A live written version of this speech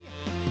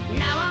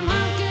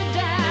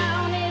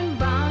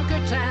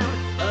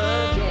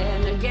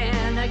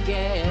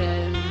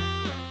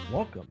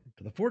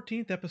to the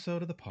 14th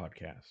episode of the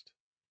podcast.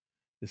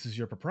 This is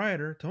your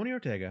proprietor, Tony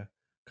Ortega,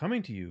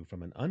 coming to you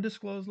from an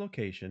undisclosed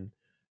location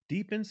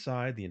deep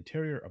inside the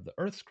interior of the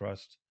Earth's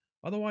crust,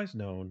 otherwise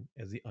known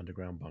as the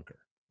underground bunker.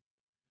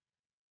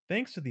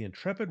 Thanks to the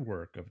intrepid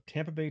work of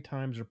Tampa Bay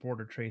Times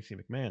reporter Tracy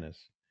McManus,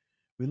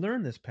 we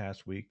learned this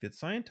past week that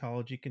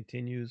Scientology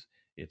continues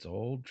its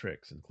old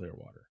tricks in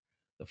Clearwater,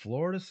 the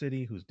Florida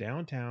city whose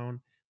downtown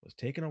was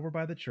taken over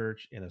by the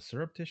church in a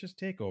surreptitious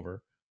takeover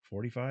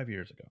 45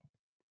 years ago.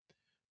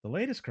 The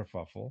latest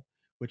kerfuffle,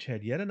 which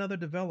had yet another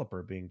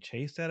developer being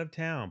chased out of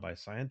town by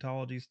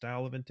Scientology's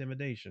style of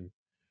intimidation,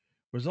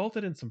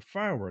 resulted in some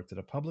fireworks at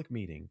a public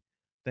meeting,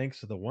 thanks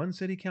to the one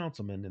city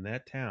councilman in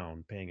that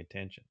town paying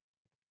attention.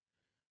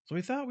 So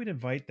we thought we'd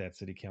invite that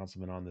city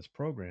councilman on this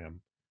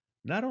program,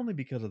 not only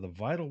because of the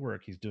vital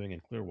work he's doing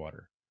in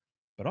Clearwater,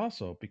 but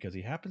also because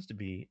he happens to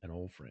be an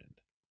old friend.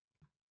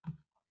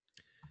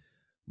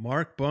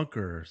 Mark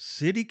Bunker,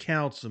 city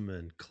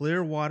councilman,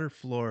 Clearwater,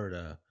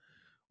 Florida.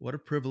 What a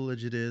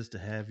privilege it is to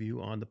have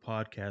you on the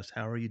podcast.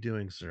 How are you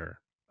doing, sir?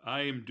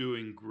 I am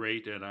doing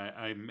great, and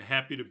I'm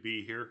happy to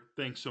be here.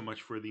 Thanks so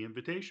much for the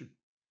invitation.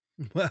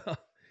 Well,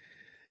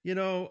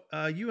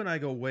 you and I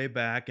go way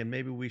back, and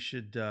maybe we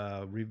should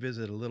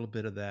revisit a little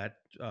bit of that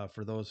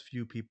for those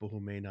few people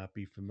who may not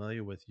be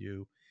familiar with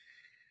you.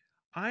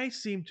 I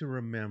seem to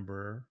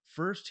remember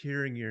first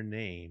hearing your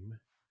name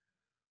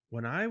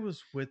when I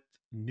was with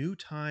New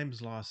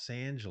Times Los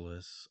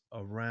Angeles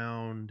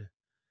around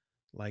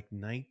like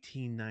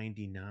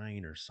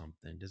 1999 or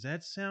something. Does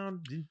that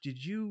sound?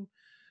 Did you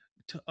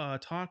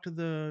talk to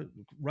the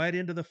right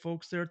into the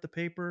folks there at the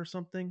paper or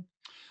something?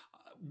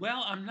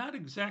 Well, I'm not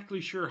exactly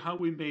sure how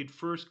we made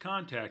first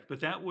contact, but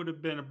that would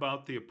have been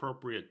about the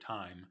appropriate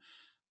time.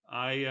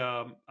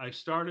 I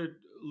started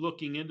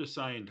looking into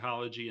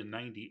Scientology in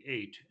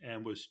 '98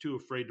 and was too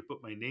afraid to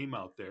put my name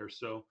out there.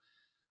 So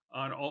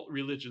on Alt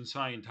Religion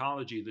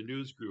Scientology, the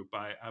news group,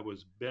 I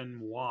was Ben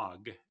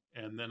Wog,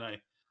 and then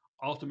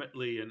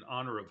ultimately, in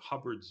honor of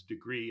Hubbard's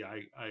degree,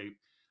 I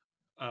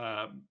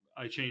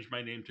changed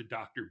my name to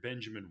Dr.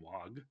 Benjamin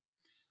Wog.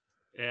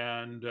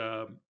 And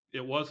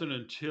it wasn't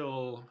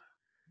until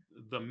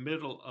the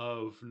middle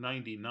of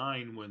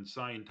 '99 when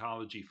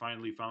Scientology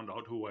finally found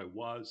out who I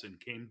was and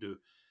came to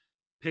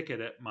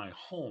picket at my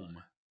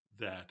home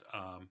that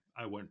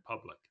I went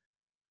public.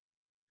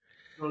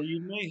 So you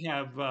may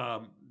have uh,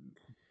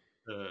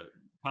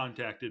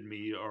 contacted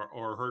me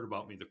or heard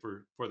about me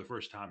for the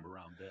first time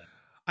around then.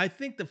 I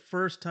think the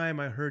first time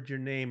I heard your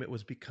name, it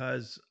was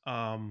because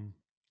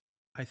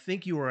I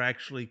think you were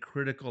actually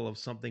critical of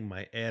something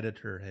my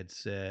editor had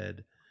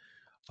said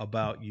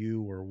about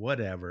you or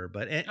whatever.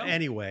 But Oh,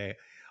 anyway,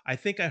 I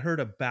think I heard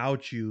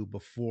about you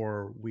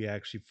before we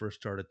actually first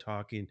started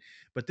talking.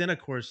 But then, of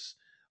course,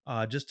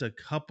 just a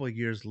couple of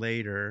years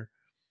later,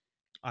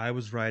 I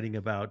was writing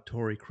about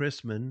Tori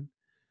Chrisman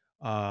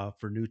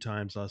for New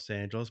Times Los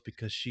Angeles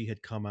because she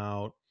had come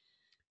out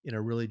in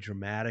a really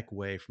dramatic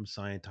way from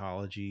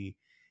Scientology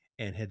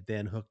and had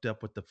then hooked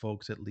up with the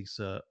folks at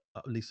Lisa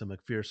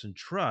McPherson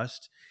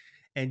Trust.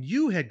 And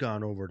you had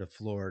gone over to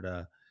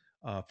Florida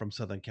from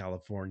Southern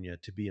California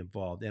to be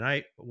involved.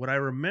 And what I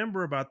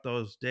remember about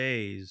those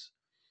days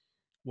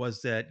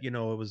was that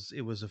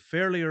it was a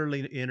fairly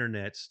early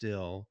internet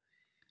still,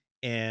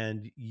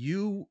 and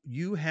you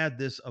had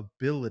this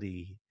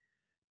ability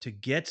to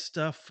get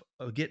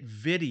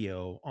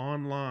video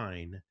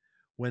online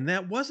when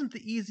that wasn't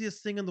the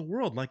easiest thing in the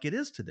world like it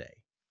is today.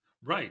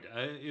 right.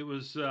 It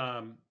was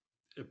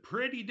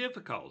pretty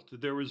difficult.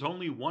 There was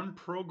only one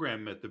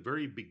program at the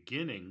very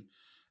beginning,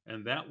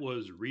 and that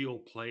was Real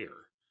Player.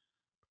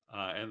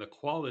 And the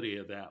quality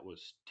of that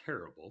was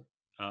terrible.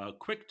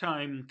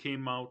 QuickTime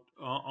came out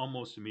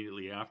almost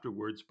immediately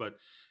afterwards, but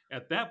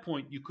at that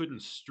point you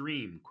couldn't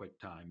stream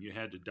QuickTime; you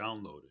had to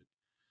download it.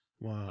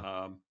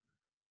 Wow.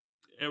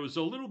 It was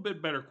a little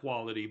bit better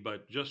quality,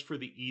 but just for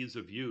the ease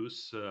of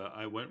use,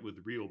 I went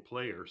with Real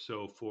Player.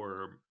 So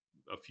for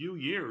a few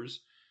years,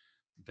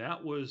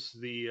 that was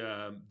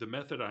the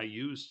method I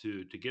used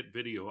to get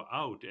video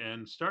out.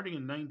 And starting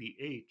in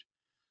 '98,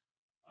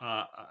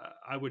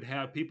 I would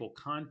have people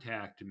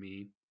contact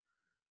me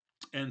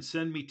and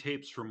send me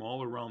tapes from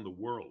all around the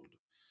world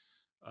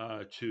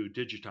to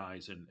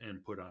digitize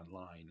and put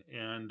online.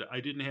 And I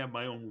didn't have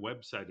my own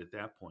website at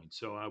that point,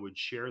 so I would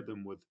share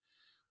them with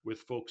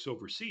folks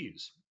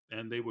overseas,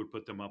 and they would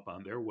put them up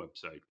on their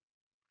website.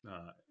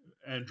 Uh,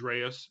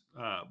 Andreas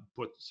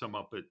put some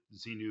up at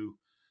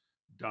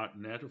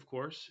Xenu.net, of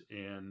course,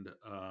 and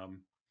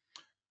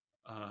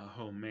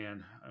oh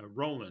man,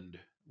 Roland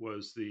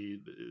was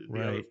the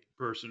other Right.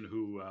 person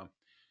who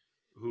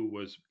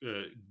was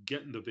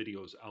getting the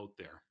videos out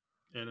there.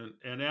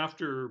 And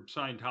after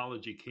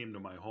Scientology came to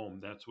my home,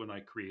 that's when I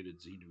created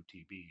Xenu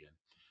TV and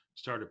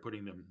started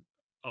putting them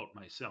out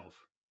myself.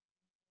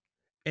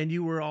 And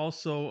you were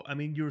also, I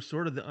mean, you were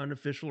sort of the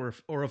unofficial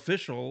or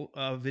official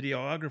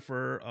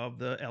videographer of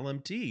the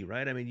LMT,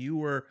 right? I mean, you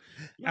were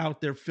Yeah,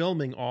 out there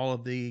filming all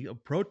of the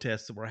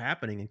protests that were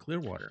happening in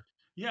Clearwater.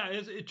 Yeah,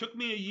 it took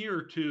me a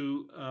year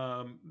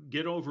to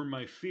get over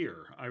my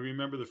fear. I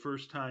remember the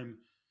first time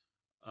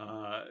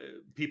uh,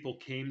 people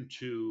came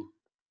to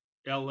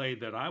LA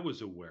that I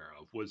was aware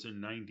of was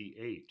in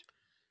 '98,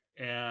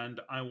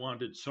 and I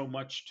wanted so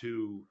much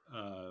to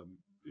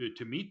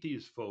meet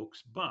these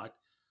folks, but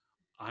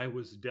I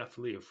was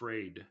deathly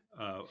afraid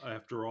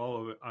after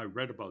all of it, I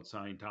read about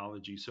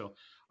Scientology. So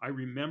I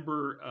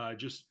remember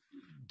just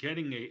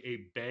getting a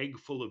bag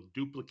full of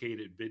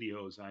duplicated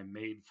videos I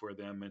made for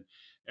them,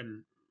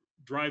 and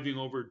driving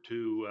over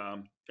to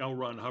L.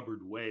 Ron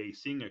Hubbard Way,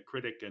 seeing a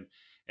critic,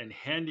 and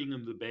handing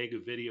them the bag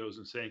of videos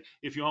and saying,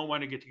 if you all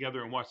want to get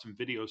together and watch some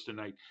videos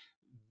tonight,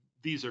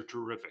 these are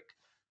terrific.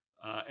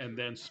 And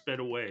then sped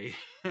away.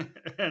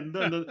 And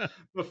then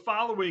the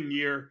following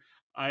year,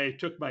 I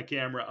took my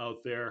camera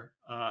out there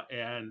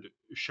and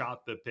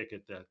shot the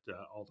picket that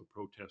all the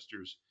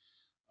protesters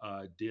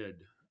did,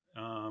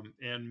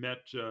 and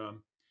met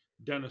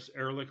Dennis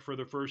Ehrlich for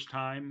the first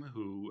time,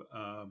 who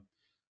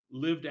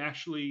lived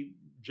actually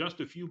just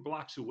a few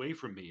blocks away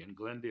from me in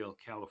Glendale,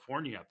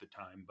 California at the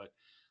time, but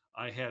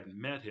I hadn't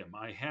met him.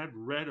 I had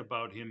read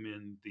about him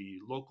in the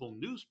local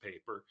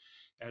newspaper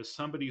as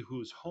somebody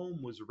whose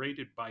home was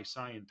raided by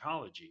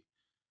Scientology.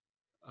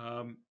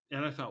 And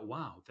I thought,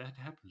 wow, that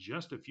happened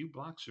just a few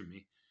blocks from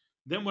me.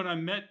 Then when I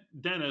met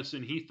Dennis,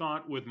 and he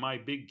thought with my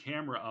big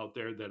camera out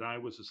there that I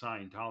was a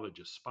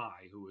Scientologist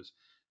spy who was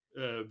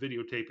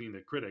videotaping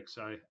the critics,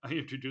 I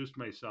introduced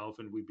myself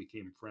and we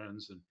became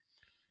friends.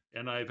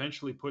 And I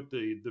eventually put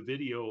the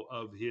video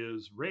of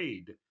his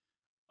raid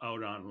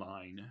out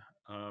online.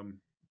 Um,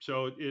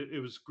 so it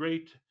was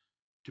great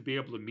to be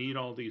able to meet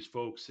all these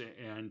folks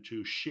and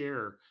to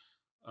share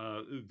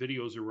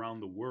videos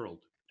around the world.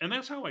 And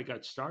that's how I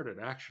got started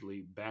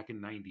actually back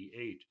in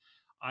 '98.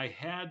 I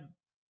had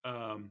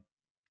um,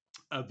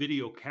 a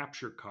video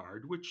capture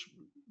card, which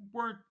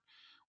weren't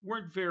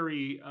weren't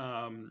very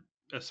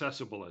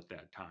accessible at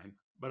that time,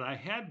 but I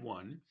had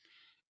one,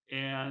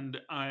 and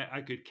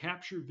I could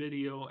capture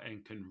video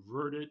and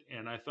convert it.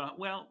 And I thought,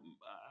 well,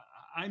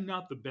 I'm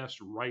not the best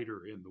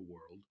writer in the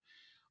world,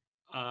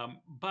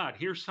 but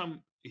here's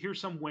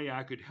some way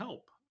I could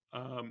help.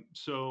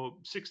 So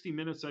 60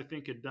 Minutes, I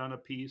think, had done a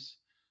piece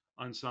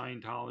on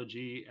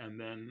Scientology, and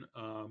then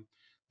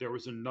there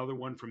was another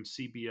one from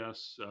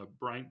CBS,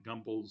 Bryant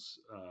Gumbel's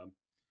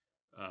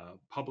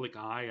Public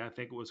Eye, I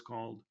think it was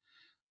called.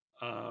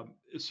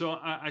 So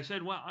I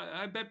said, well,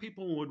 I bet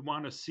people would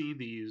want to see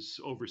these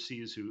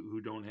overseas who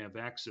don't have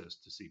access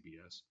to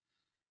CBS.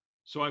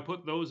 So I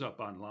put those up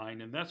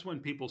online, and that's when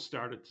people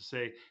started to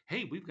say,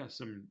 "Hey, we've got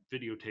some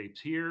videotapes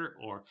here,"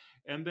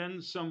 and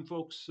then some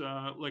folks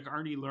like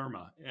Arnie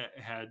Lerma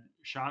had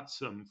shot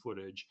some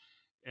footage,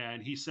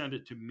 and he sent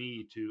it to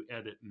me to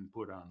edit and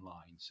put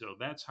online. So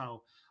that's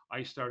how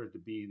I started to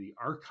be the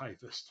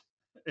archivist,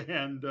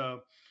 and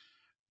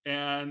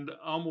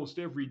almost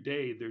every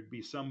day there'd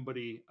be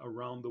somebody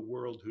around the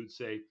world who'd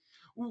say,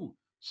 "Ooh,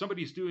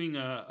 somebody's doing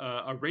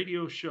a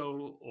radio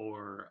show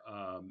or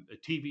a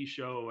TV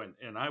show,"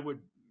 and I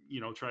would,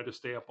 try to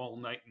stay up all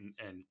night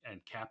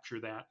and capture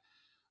that,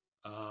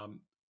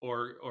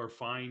 or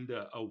find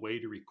a way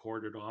to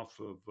record it off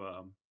of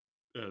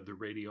the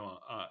radio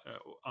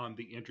on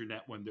the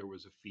internet when there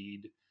was a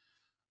feed.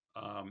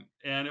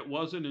 And it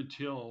wasn't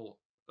until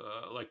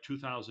like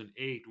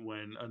 2008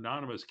 when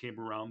Anonymous came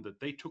around that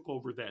they took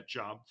over that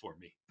job for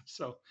me.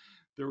 So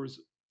there was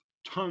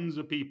tons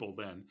of people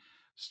then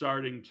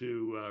starting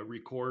to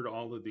record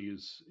all of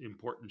these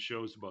important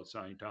shows about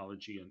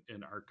Scientology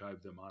and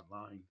archive them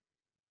online.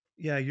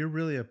 Yeah, you're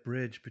really a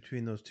bridge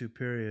between those two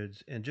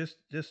periods. And just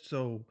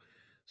so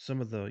some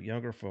of the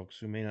younger folks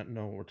who may not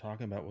know what we're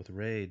talking about with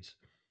raids,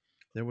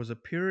 there was a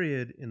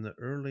period in the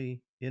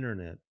early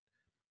internet,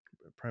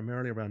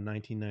 primarily around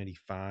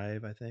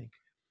 1995, I think,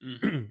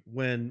 Hmm.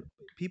 when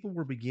people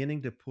were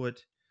beginning to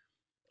put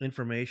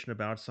information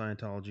about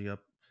Scientology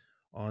up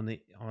on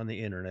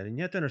the internet. And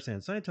you have to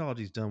understand,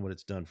 Scientology's done what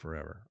it's done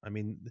forever. I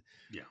mean,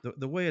 Yeah.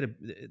 the way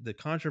the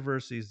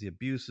controversies, the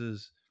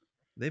abuses,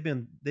 they've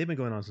been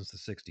going on since the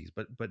 60s.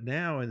 But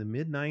now in the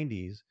mid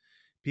 90s,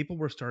 people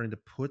were starting to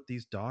put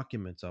these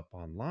documents up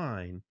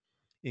online,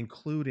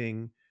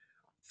 including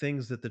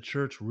things that the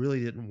church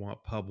really didn't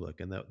want public,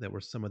 and that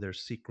were some of their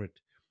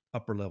secret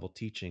upper level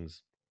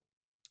teachings.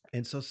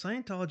 And so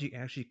Scientology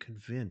actually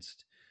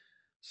convinced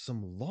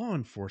some law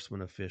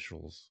enforcement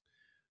officials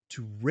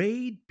to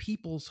raid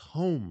people's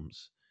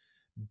homes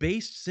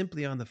based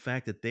simply on the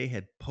fact that they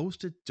had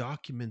posted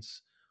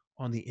documents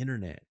on the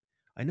internet.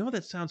 I know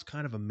that sounds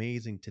kind of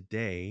amazing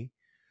today,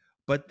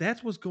 but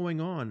that's what's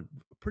going on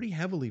pretty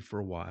heavily for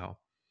a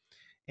while.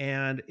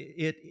 And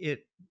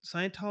it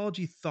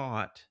Scientology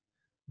thought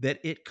that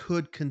it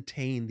could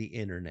contain the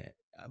internet.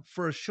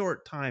 For a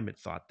short time it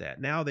thought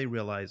that. Now they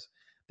realize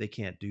they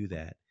can't do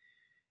that.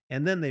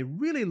 And then they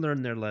really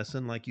learned their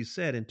lesson, like you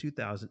said, in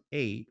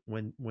 2008,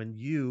 when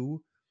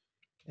you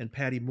and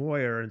Patty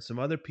Moyer and some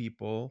other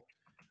people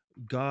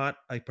got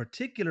a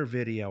particular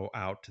video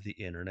out to the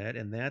internet,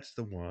 and that's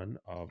the one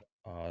of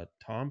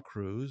Tom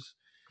Cruise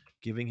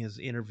giving his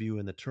interview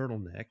in the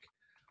turtleneck.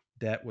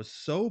 that was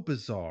so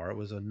bizarre. It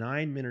was a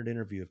 9-minute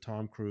interview of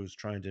Tom Cruise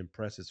trying to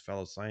impress his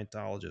fellow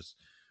Scientologists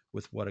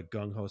with what a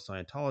gung ho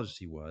Scientologist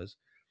he was.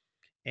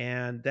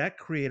 And that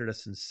created a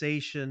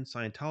sensation.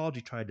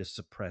 Scientology tried to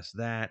suppress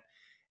that.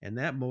 And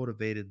that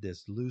motivated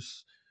this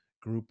loose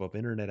group of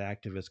internet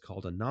activists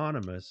called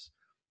Anonymous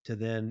to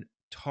then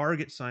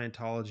target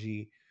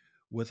Scientology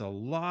with a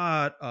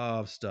lot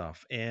of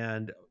stuff.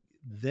 And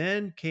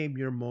then came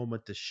your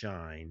moment to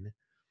shine.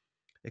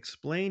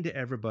 Explain to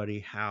everybody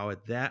how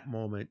at that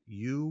moment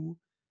you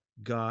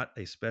got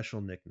a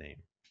special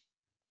nickname.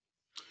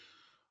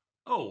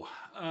 Oh,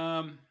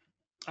 um,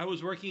 I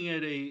was working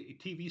at a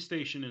TV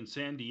station in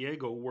San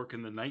Diego,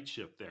 working the night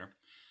shift there,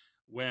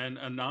 when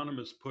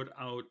Anonymous put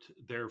out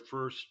their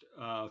first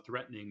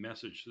threatening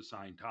message to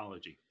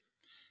Scientology.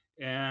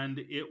 And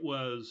it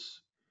was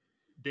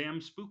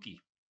damn spooky.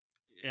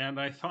 And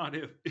I thought,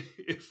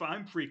 if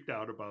I'm freaked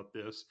out about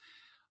this,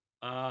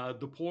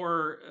 the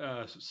poor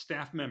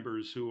staff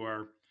members who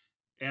are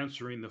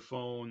answering the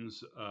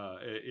phones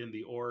in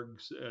the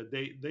orgs,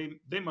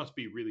 they must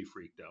be really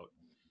freaked out.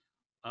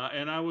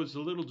 And I was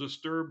a little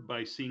disturbed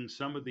by seeing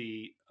some of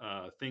the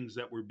things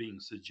that were being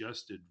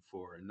suggested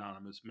for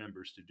anonymous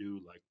members to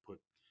do, like put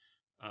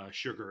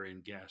sugar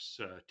in gas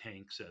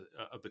tanks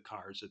of the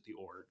cars at the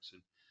orgs.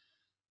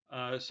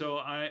 And so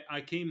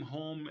I came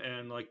home,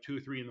 and like 2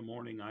 or 3 in the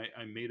morning,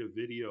 I made a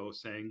video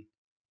saying,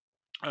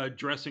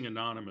 dressing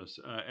anonymous,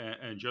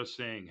 and just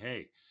saying,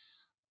 hey,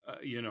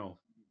 you know,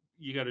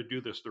 you got to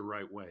do this the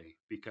right way,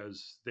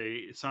 because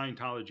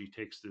Scientology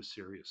takes this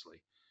seriously.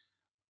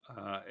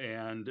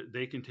 And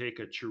they can take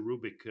a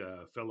cherubic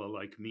fellow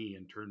like me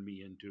and turn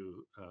me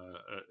into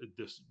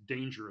this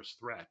dangerous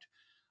threat.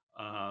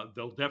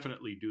 They'll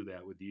definitely do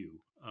that with you.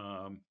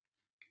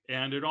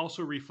 And it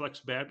also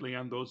reflects badly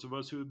on those of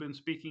us who have been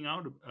speaking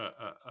out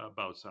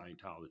about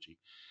Scientology.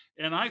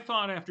 And I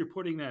thought, after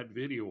putting that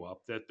video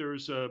up, that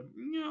there's a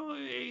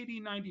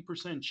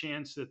 80-90%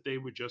 chance that they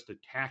would just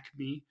attack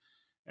me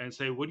and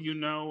say, what do you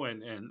know,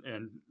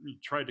 and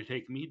try to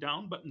take me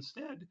down. But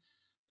instead,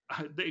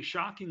 they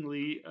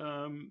shockingly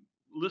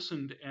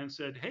listened and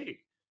said,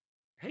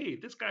 hey,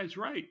 this guy's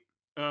right,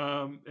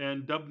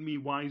 and dubbed me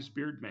Wise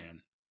Beard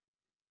Man,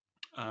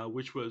 uh,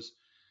 which was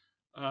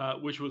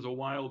which was a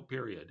wild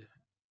period.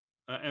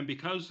 And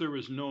because there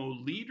was no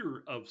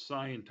leader of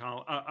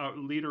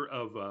Scientology, leader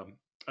of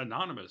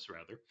Anonymous,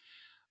 rather,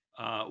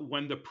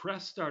 when the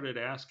press started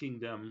asking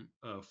them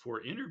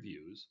for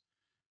interviews,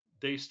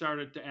 they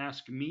started to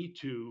ask me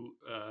to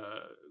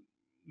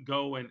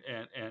go and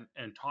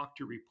talk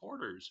to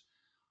reporters.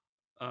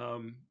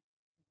 Um,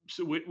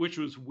 so which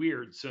was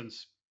weird,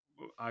 since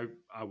I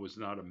was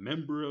not a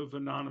member of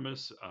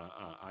Anonymous.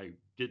 I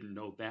didn't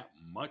know that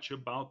much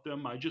about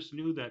them. I just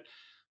knew that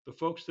the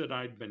folks that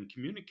I'd been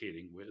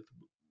communicating with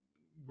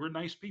were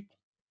nice people.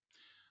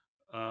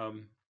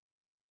 Um,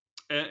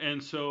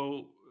 and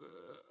so,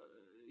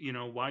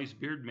 Wise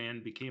Beard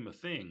Man became a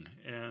thing,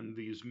 and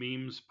these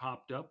memes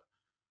popped up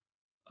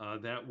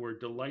that were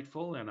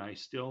delightful, and I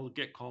still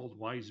get called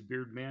Wise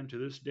Beard Man to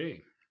this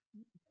day.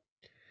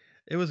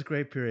 It was a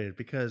great period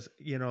because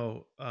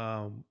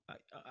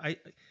I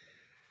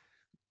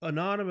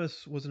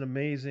Anonymous was an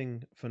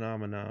amazing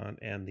phenomenon,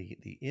 and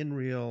the in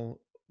real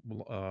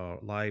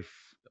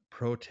life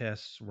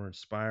protests were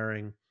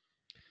inspiring.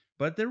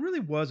 But there really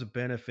was a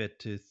benefit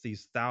to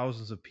these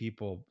thousands of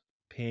people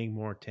paying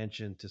more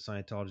attention to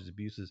Scientology's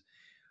abuses.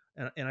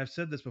 And I've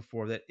said this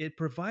before, that it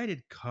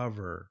provided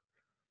cover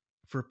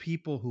for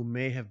people who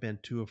may have been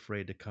too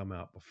afraid to come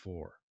out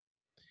before.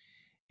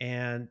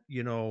 And,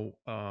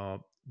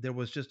 there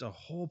was just a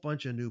whole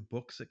bunch of new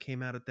books that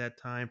came out at that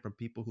time from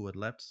people who had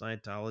left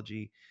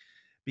Scientology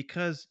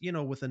because,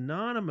 with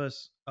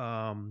Anonymous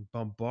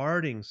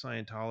bombarding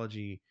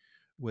Scientology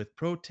with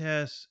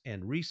protests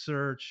and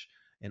research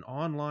and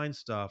online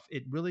stuff,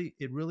 it really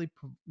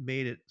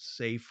made it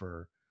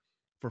safer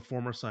for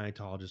former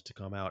Scientologists to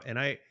come out. And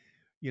it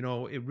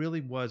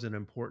really was an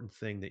important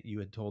thing that you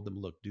had told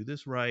them, look, do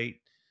this right,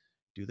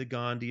 do the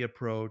Gandhi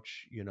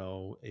approach.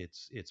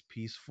 It's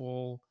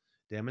peaceful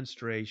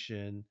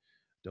demonstration.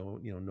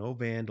 Don't no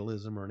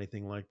vandalism or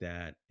anything like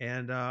that.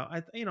 And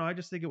I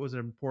just think it was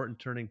an important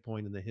turning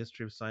point in the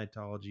history of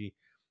Scientology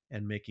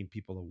and making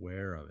people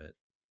aware of it.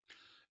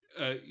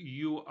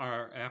 You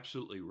are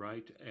absolutely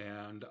right,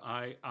 and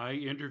I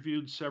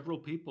interviewed several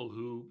people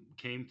who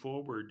came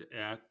forward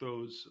at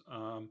those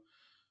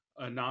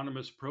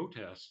anonymous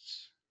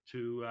protests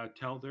to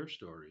tell their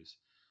stories.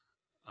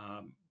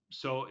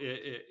 So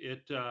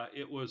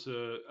it was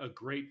a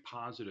great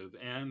positive,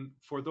 and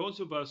for those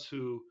of us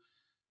who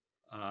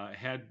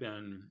had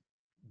been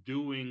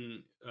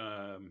doing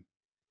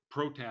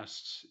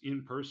protests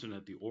in person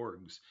at the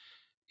orgs,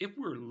 if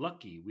we're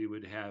lucky, we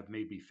would have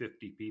maybe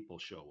 50 people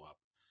show up.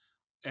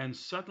 And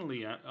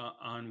suddenly,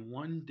 on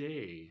one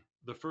day,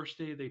 the first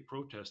day they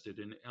protested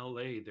in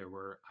LA, there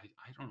were,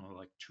 I don't know,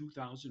 like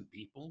 2,000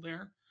 people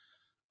there,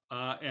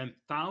 and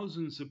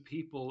thousands of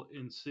people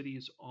in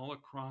cities all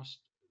across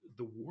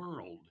the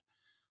world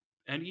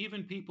and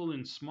even people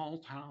in small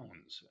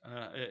towns.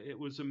 It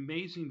was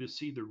amazing to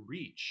see the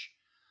reach,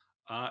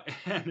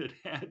 and it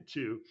had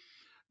to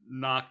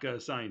knock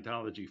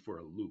Scientology for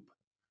a loop.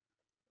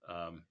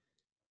 Um,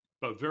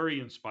 but very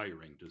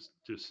inspiring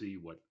to see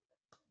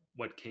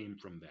what came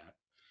from that.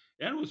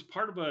 And it was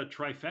part of a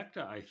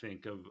trifecta, I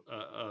think,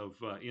 of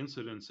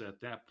incidents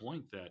at that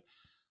point that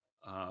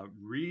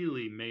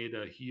really made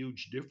a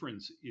huge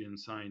difference in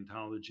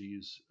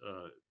Scientology's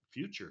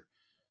future.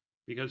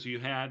 Because you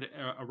had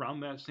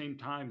around that same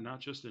time, not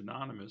just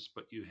Anonymous,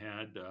 but you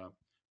had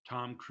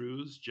Tom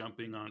Cruise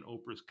jumping on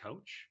Oprah's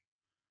couch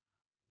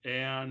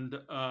and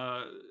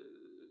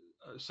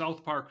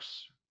South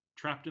Park's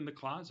Trapped in the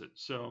Closet.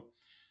 So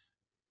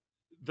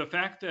the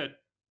fact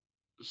that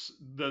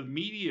the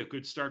media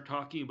could start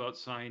talking about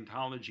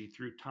Scientology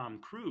through Tom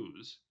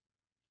Cruise,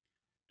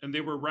 and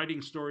they were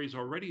writing stories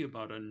already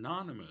about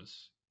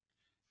Anonymous.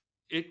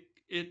 It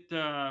it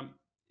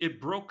it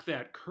broke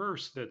that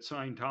curse that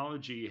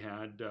Scientology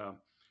had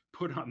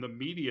put on the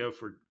media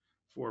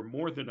for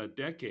more than a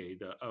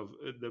decade of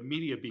the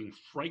media being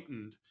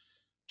frightened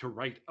to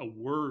write a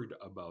word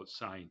about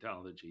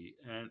Scientology,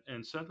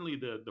 and suddenly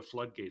the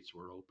floodgates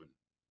were open.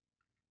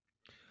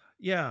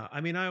 Yeah,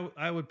 I mean,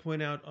 I would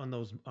point out on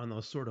those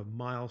sort of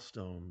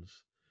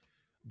milestones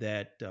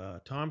that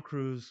Tom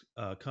Cruise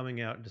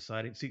coming out and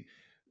deciding. See,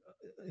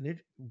 and it,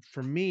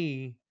 for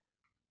me,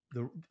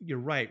 you're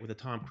right with the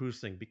Tom Cruise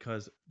thing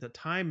because the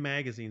Time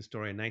magazine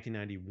story in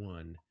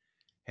 1991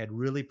 had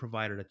really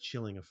provided a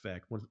chilling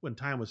effect when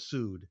Time was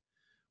sued.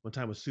 When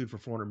Time was sued for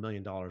 $400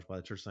 million by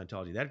the Church of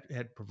Scientology, that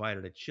had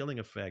provided a chilling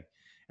effect,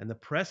 and the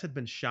press had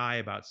been shy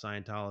about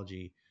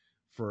Scientology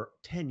for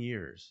 10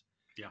 years.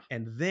 Yeah,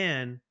 And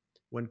then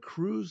when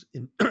Cruz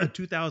in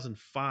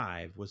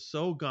 2005 was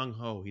so gung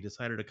ho, he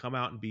decided to come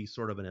out and be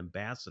sort of an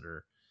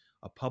ambassador,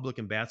 a public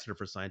ambassador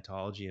for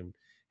Scientology, and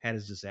had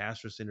his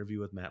disastrous interview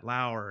with Matt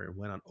Lauer and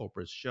went on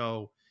Oprah's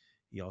show.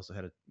 He also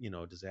had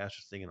a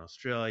disastrous thing in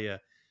Australia.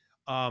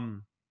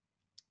 Um,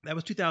 that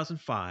was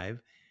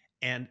 2005,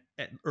 and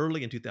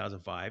early in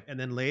 2005, and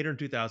then later in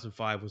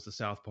 2005 was the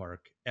South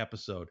Park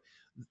episode.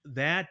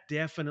 That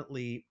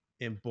definitely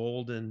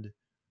emboldened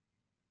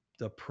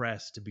the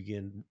press to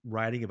begin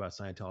writing about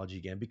Scientology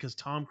again because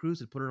Tom Cruise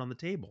had put it on the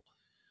table.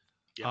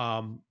 yeah,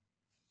 Um,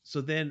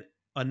 so then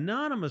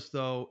Anonymous,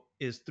 though,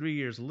 is 3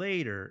 years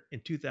later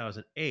in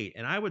 2008.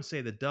 And I would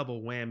say the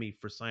double whammy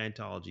for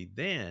Scientology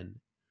then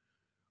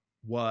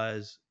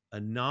was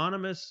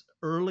Anonymous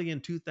early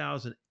in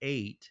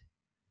 2008.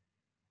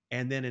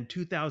 And then in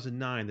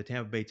 2009, the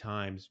Tampa Bay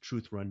Times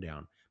Truth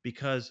Rundown.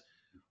 Because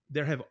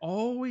there have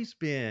always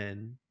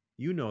been,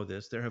 you know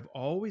this, there have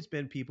always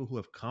been people who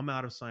have come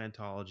out of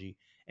Scientology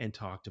and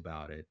talked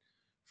about it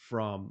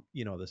from,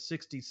 the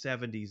 60s,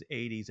 70s,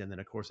 80s, and then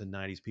of course the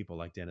 90s, people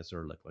like Dennis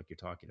Ehrlich, like you're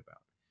talking about.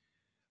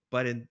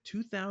 But in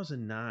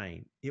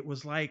 2009, it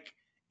was like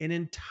an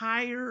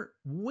entire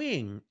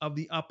wing of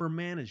the upper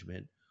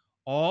management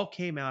all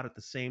came out at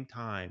the same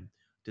time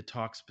to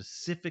talk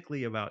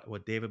specifically about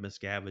what David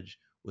Miscavige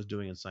was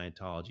doing in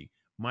Scientology.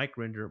 Mike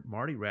Rinder,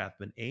 Marty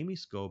Rathman, Amy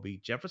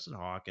Scobie, Jefferson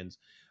Hawkins,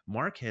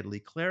 Mark Headley,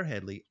 Claire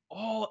Headley,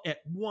 all at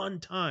one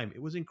time.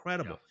 It was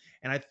yeah. incredible.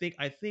 And I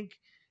think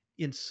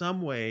in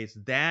some ways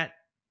that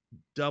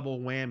double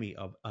whammy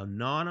of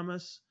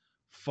anonymous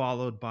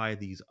followed by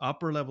these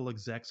upper level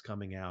execs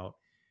coming out,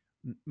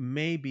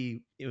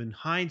 maybe in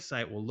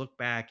hindsight we'll look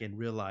back and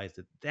realize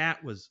that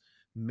that was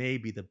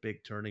maybe the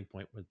big turning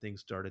point when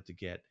things started to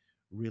get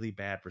really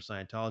bad for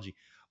Scientology.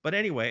 But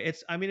anyway,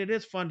 it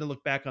is fun to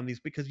look back on these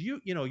because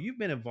you've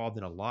been involved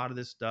in a lot of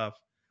this stuff.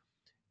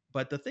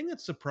 But the thing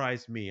that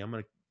surprised me, I'm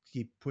going to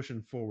keep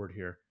pushing forward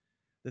here.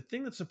 The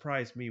thing that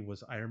surprised me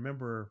was I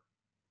remember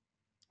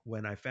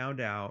when I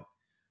found out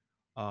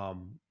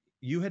um,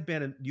 you had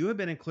been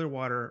in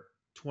Clearwater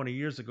 20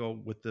 years ago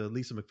with the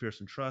Lisa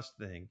McPherson Trust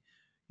thing.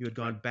 You had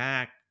Right. gone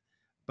back,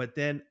 but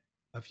then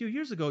a few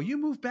years ago you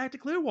moved back to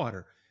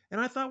Clearwater,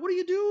 and I thought, what are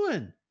you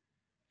doing?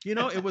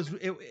 It was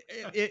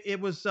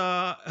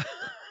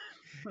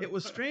it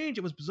was strange.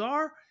 It was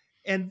bizarre,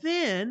 and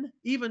then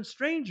even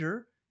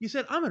stranger, you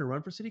said I'm going to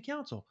run for city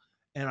council,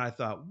 and I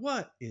thought,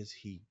 what is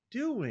he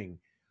doing?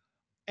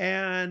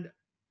 And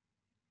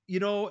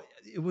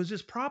it was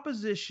this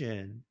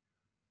proposition.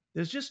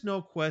 There's just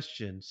no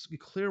question.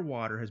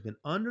 Clearwater has been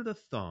under the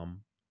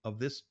thumb of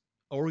this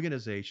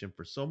organization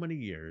for so many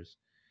years.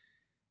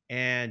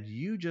 And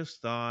you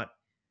just thought,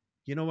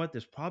 you know what?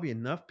 There's probably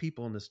enough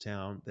people in this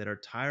town that are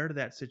tired of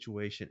that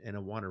situation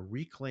and want to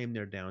reclaim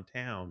their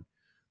downtown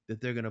that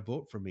they're going to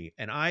vote for me.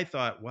 And I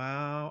thought,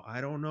 wow,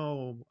 I don't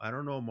know. I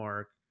don't know,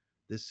 Mark.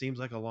 This seems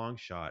like a long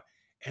shot.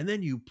 And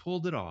then you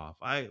pulled it off.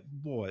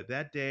 Boy,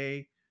 that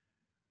day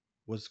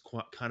was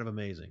kind of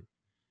amazing.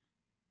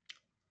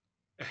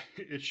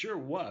 It sure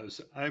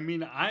was. I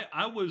mean,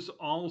 I was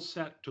all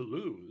set to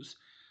lose.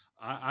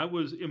 I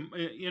was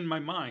in my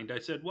mind. I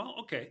said, well,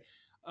 okay,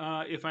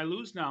 if I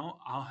lose now,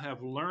 I'll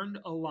have learned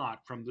a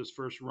lot from this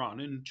first run.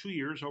 In 2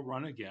 years, I'll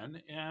run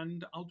again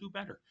and I'll do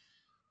better.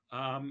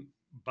 Um,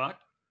 but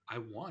I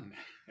won,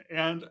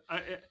 and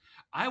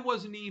I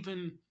wasn't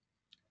even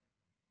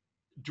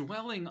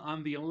dwelling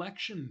on the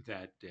election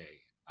that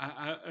day.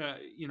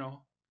 I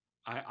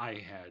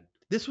had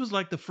This was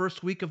like the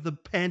first week of the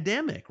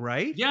pandemic,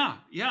 right? yeah,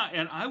 yeah,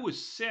 and I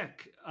was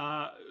sick,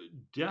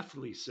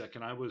 deathly sick,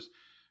 and I was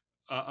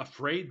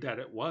afraid that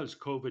it was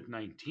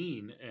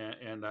COVID-19,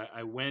 and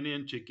I went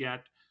in to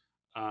get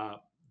uh,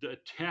 the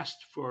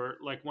test for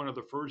like one of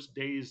the first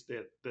days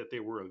that they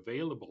were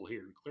available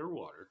here in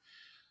Clearwater.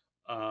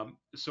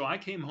 So I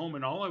came home,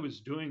 and all I was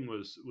doing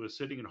was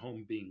sitting at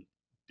home being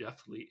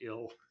deathly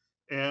ill,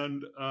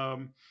 and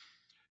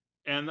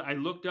and I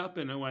looked up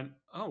and I went,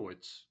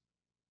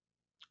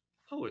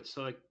 it's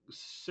like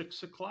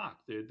 6 o'clock.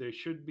 They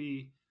should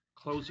be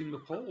closing the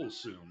polls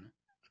soon.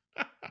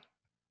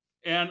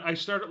 And I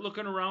started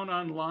looking around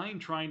online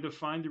trying to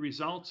find the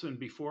results. And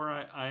before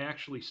I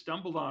actually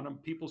stumbled on them,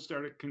 people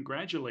started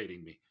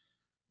congratulating me.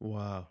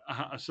 Wow.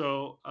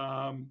 So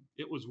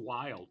it was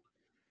wild.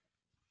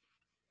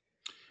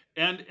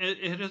 And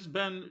it has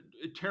been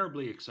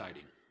terribly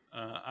exciting.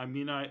 I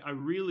mean, I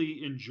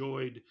really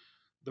enjoyed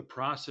the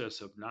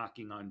process of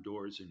knocking on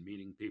doors and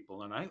meeting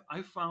people, and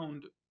I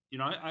found,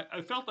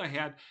 I felt I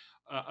had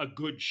a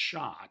good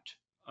shot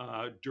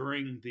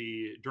during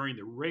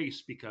the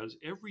race because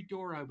every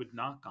door I would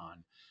knock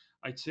on,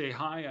 I'd say,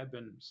 "Hi, I've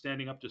been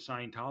standing up to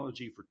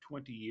Scientology for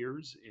 20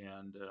 years,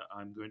 and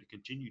I'm going to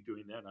continue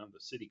doing that on the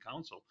city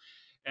council."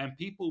 And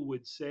people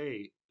would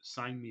say,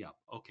 "Sign me up.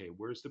 Okay,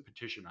 where's the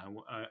petition?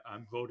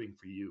 I'm voting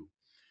for you."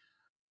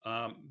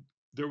 Um,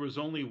 there was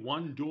only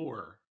one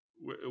door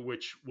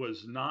which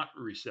was not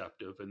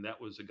receptive, and that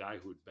was a guy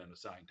who had been a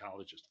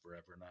Scientologist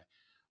forever. And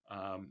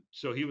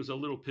so he was a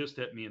little pissed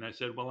at me, and I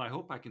said, "Well, I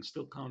hope I can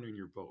still count on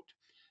your vote."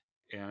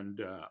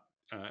 And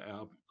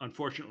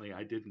unfortunately,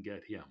 I didn't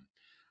get him,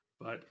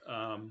 but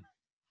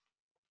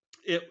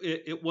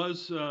it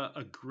was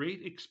a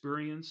great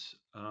experience.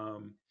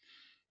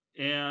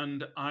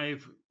 And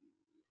I've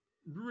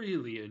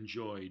really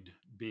enjoyed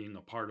being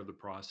a part of the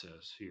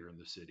process here in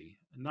the city.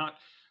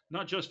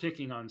 Not just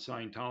taking on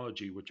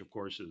Scientology, which of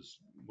course is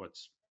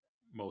what's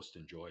most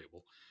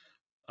enjoyable,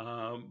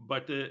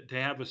 but to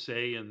have a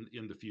say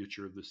in the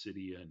future of the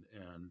city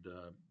and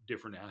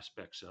different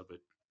aspects of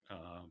it.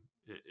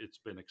 It's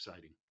been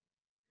exciting.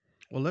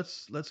 Well,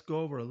 let's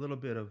go over a little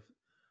bit of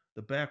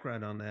the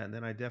background on that, and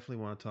then I definitely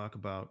want to talk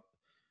about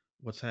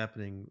what's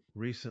happening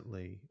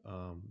recently.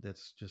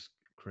 That's just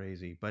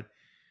crazy. But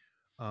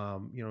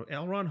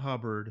L. Ron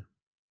Hubbard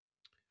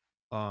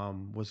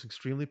was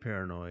extremely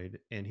paranoid,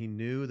 and he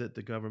knew that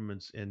the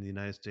governments in the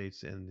United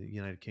States and the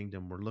United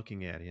Kingdom were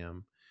looking at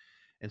him,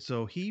 and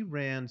so he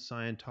ran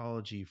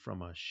Scientology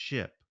from a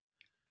ship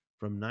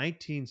from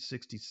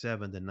 1967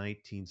 to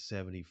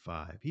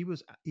 1975.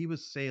 He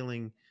was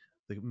sailing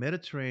the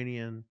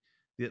Mediterranean,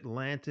 the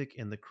Atlantic,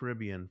 and the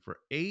Caribbean for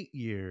 8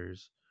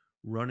 years,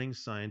 running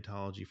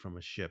Scientology from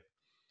a ship.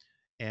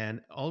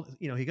 And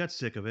he got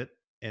sick of it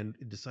and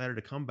decided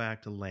to come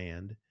back to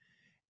land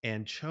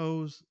and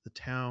chose the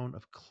town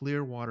of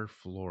Clearwater,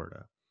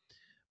 Florida.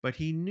 But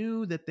he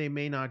knew that they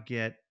may not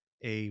get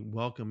a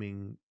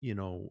welcoming,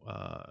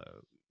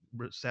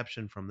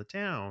 reception from the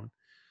town,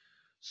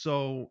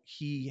 so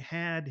he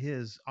had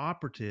his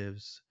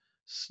operatives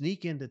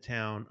sneak into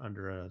town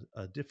under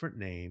a different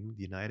name,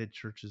 the United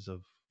Churches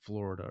of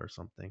Florida or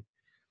something,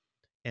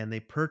 and they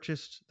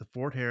purchased the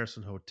Fort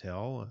Harrison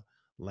Hotel, a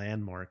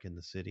landmark in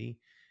the city,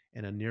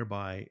 and a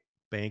nearby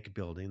bank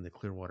building, the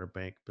Clearwater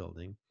Bank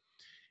building.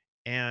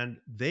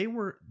 And they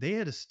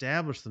had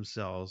established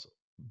themselves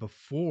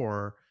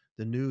before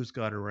the news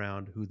got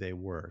around who they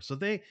were. So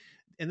they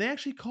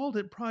actually called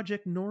it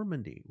Project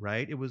Normandy,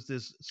 right? It was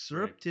this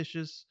Right.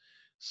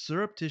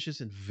 surreptitious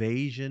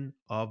invasion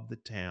of the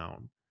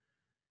town.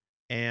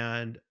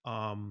 And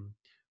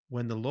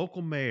when the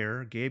local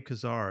mayor, Gabe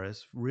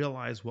Cazares,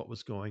 realized what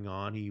was going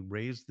on, he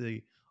raised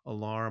the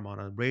alarm on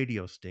a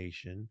radio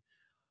station,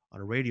 on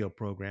a radio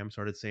program,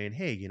 started saying,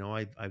 "Hey,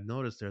 I've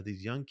noticed there are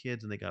these young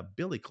kids and they got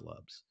billy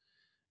clubs,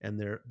 and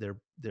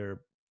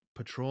they're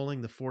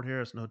patrolling the Fort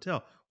Harrison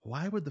Hotel.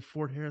 Why would the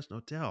Fort Harrison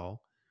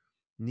Hotel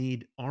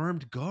need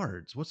armed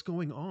guards? What's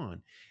going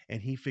on?"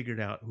 And he figured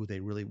out who they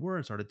really were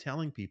and started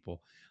telling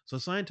people. So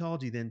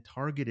Scientology then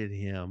targeted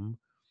him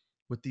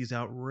with these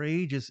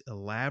outrageous,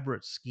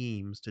 elaborate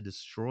schemes to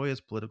destroy his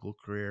political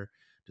career,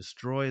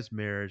 destroy his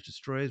marriage,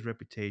 destroy his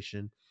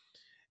reputation.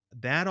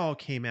 That all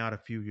came out a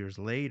few years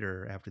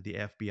later after the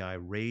FBI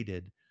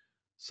raided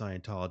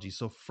Scientology.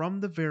 So from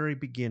the very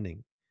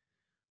beginning,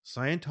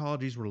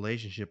 Scientology's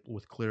relationship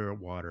with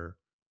Clearwater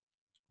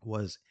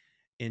was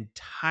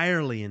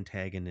entirely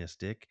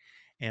antagonistic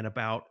and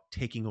about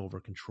taking over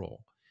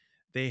control.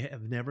 They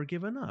have never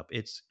given up.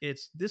 It's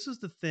this is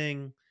the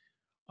thing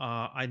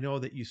I know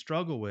that you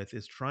struggle with,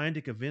 is trying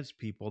to convince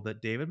people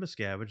that David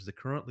Miscavige, the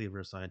current leader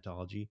of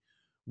Scientology,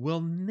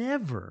 will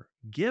never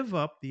give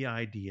up the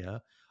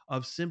idea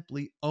of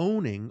simply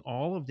owning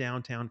all of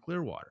downtown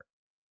Clearwater.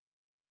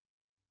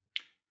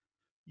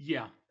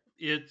 Yeah,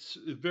 it's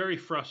very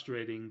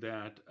frustrating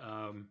that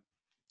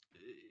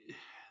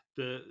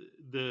the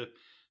the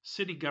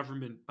city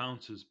government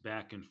bounces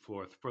back and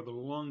forth. For the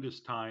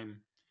longest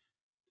time,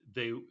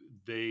 they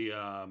they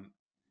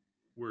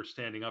were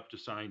standing up to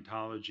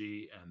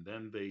Scientology, and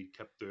then they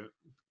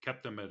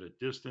kept them at a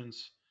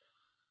distance.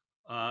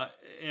 Uh,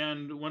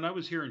 and when I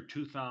was here in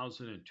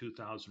 2000 and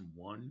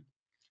 2001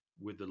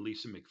 with the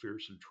Lisa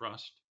McPherson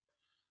Trust,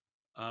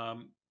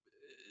 um,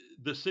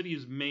 the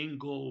city's main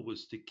goal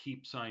was to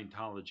keep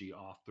Scientology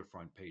off the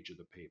front page of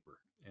the paper.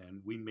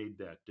 And we made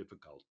that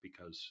difficult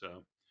because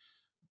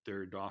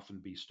there'd often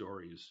be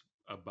stories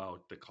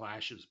about the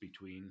clashes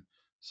between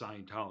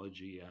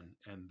Scientology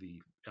and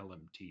the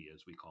LMT,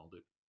 as we called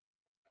it.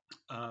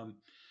 Um,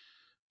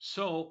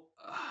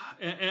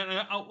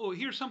 oh,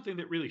 here's something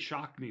that really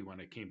shocked me when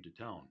I came to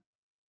town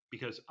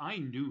because I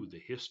knew the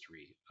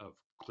history of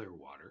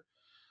Clearwater.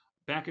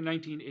 Back in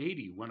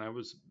 1980, when I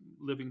was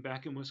living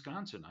back in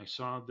Wisconsin, I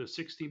saw the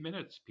 60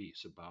 Minutes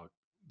piece about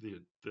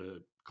the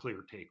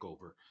Clear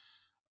takeover,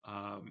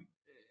 um,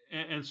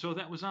 and so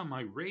that was on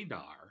my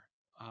radar.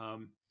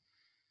 Um,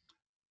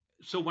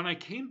 so when I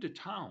came to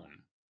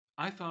town,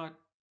 I thought,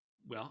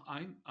 well,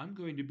 I'm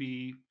going to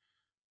be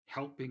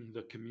helping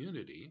the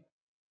community,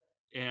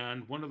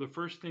 and one of the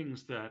first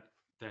things that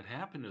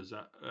happened is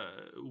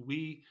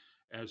we,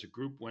 as a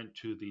group, went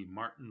to the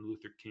Martin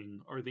Luther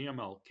King or the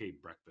MLK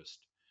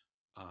breakfast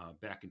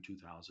back in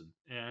 2000,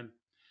 and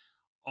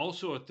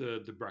also at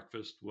the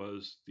breakfast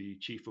was the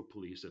chief of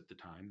police at the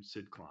time,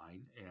 Sid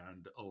Klein,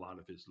 and a lot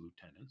of his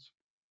lieutenants.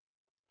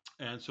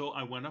 And so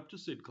I went up to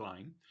Sid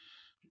Klein,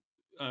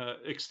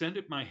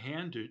 extended my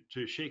hand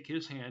to shake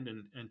his hand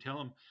and tell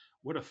him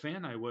what a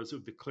fan I was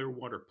of the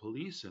Clearwater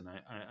Police, and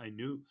I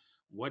knew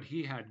what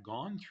he had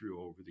gone through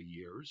over the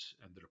years,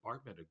 and the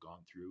department had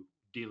gone through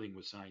dealing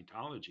with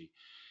Scientology.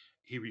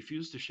 He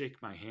refused to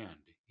shake my hand.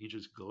 He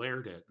just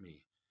glared at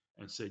me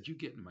and said, "You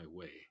get in my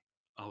way,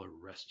 I'll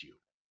arrest you."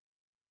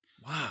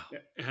 Wow.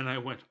 And I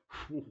went,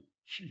 "Oh,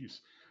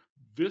 geez,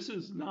 this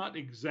is not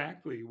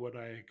exactly what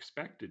I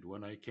expected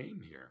when I came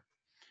here."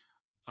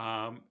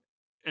 Um,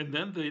 and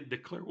then the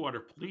Clearwater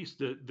Police,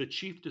 the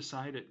chief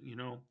decided,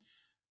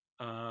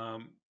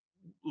 um,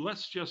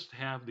 let's just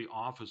have the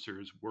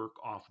officers work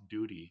off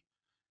duty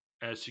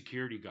as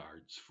security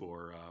guards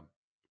for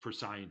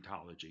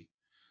Scientology,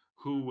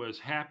 who was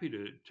happy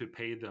to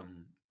pay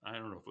them. I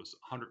don't know if it was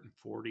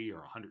 140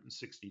 or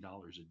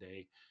 $160 a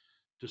day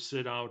to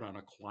sit out on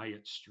a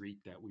quiet street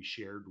that we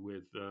shared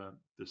with the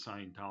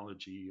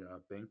Scientology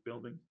bank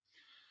building.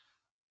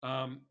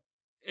 Um,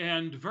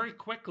 and very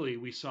quickly,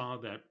 we saw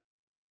that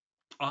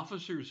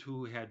officers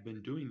who had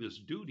been doing this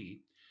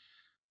duty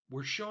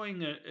were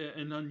showing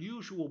an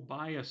unusual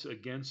bias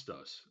against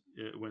us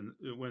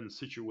when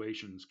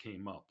situations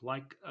came up.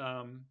 Like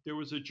there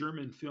was a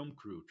German film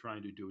crew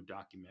trying to do a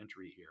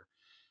documentary here,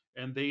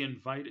 and they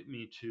invited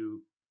me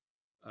to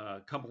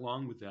come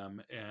along with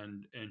them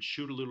and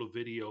shoot a little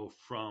video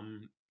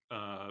from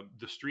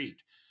the street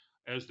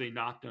as they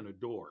knocked on a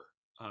door,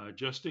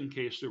 just in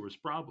case there was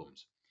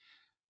problems.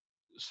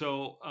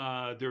 So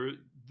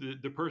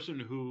the person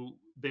who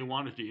they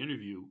wanted to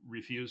interview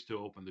refused to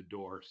open the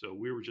door, so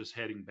we were just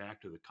heading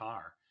back to the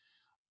car,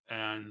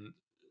 and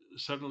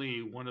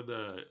suddenly one of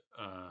the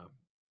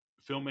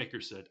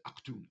filmmakers said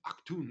 "Aktun,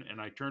 Aktun,"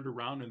 and I turned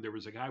around and there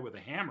was a guy with a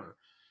hammer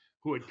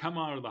who had come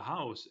out of the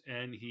house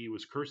and he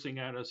was cursing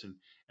at us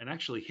and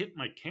actually hit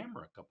my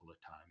camera a couple of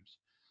times.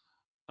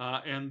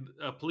 And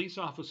a police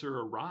officer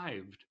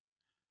arrived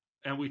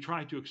and we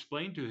tried to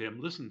explain to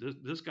him, listen,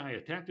 this guy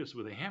attacked us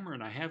with a hammer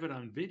and I have it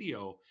on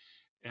video.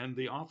 And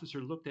the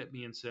officer looked at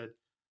me and said,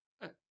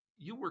 uh,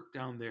 you work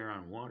down there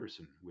on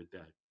Watterson with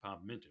that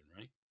Bob Minton,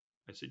 right?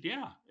 I said,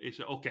 yeah. He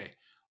said, okay,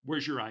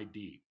 where's your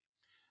ID?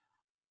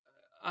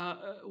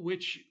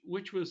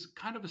 Which was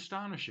kind of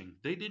astonishing.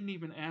 They didn't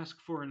even ask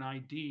for an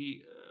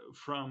ID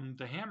from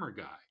the hammer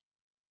guy.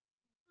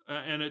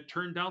 And it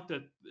turned out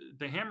that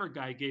the hammer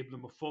guy gave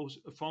them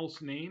a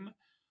false name,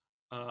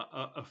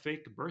 a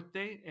fake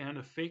birthday, and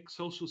a fake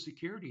social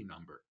security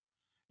number.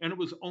 And it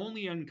was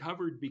only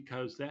uncovered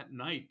because that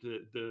night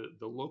the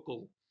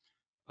local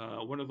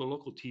one of the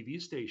local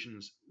TV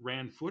stations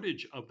ran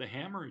footage of the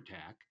hammer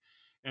attack,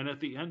 and at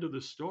the end of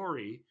the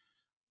story,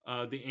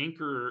 the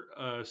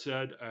anchor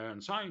said,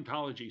 "And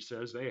Scientology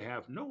says they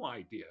have no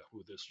idea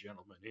who this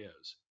gentleman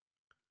is."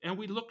 And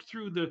we looked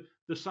through the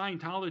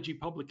Scientology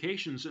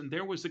publications, and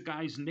there was the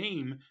guy's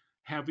name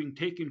having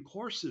taken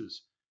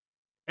courses.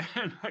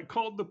 And I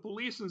called the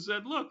police and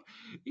said, "Look,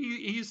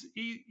 he's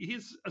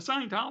a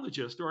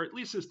Scientologist, or at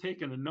least has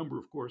taken a number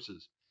of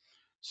courses."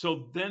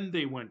 So then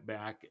they went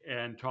back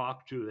and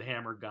talked to the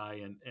hammer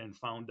guy and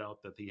found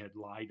out that he had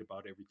lied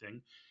about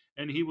everything,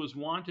 and he was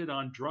wanted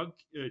on drug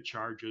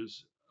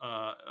charges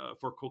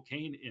for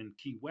cocaine in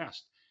Key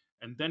West,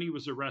 and then he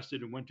was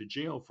arrested and went to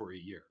jail for a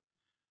year.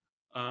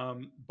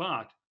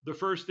 But the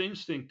first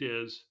instinct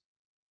is,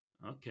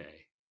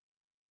 okay,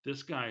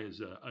 this guy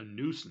is a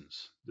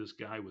nuisance. This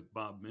guy with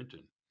Bob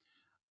Minton.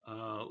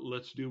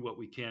 Let's do what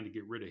we can to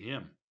get rid of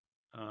him.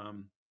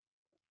 Um,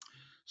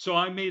 So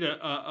I made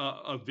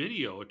a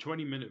video, a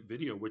 20-minute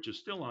video, which is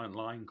still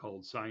online,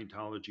 called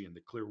Scientology and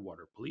the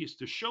Clearwater Police,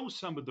 to show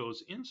some of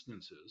those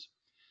instances.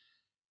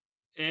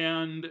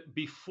 And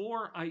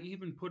before I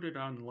even put it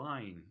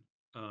online,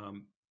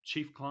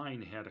 Chief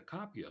Klein had a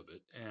copy of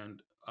it.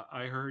 And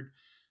I heard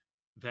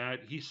that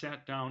he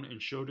sat down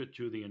and showed it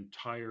to the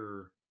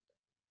entire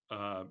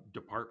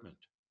department.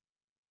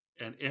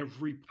 And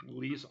every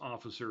police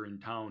officer in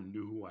town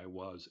knew who I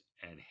was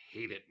and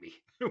hated me,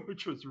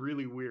 which was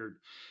really weird.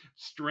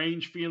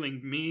 Strange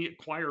feeling, me,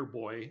 choir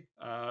boy,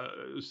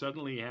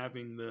 suddenly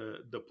having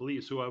the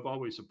police, who I've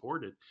always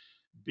supported,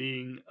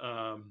 being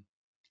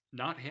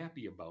not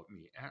happy about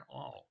me at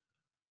all.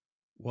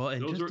 Well,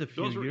 and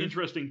Those were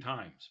interesting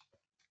times.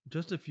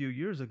 just a few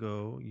years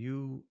ago,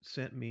 you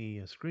sent me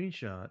a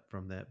screenshot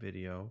from that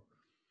video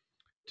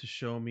to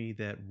show me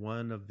that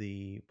one of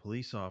the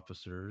police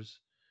officers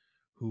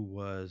who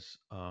was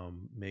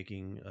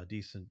making a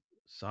decent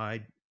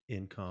side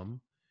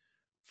income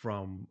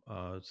from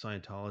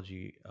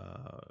Scientology,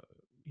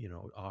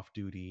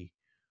 off-duty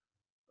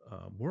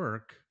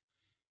work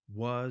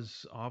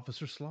was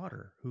Officer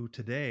Slaughter, who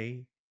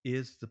today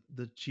is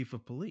the chief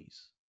of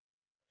police.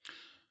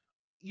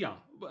 Yeah,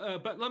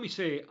 but let me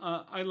say,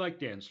 I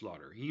like Dan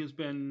Slaughter. He has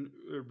been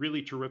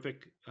really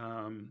terrific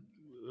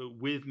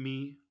with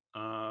me,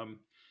 and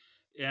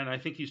I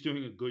think he's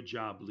doing a good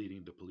job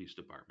leading the police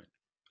department.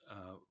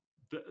 Uh,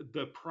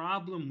 the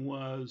problem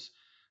was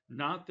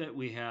not that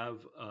we have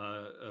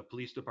a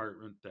police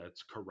department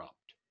that's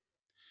corrupt.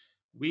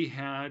 We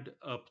had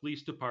a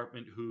police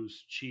department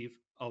whose chief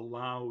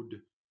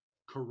allowed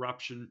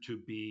corruption to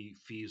be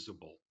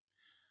feasible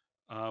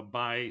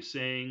by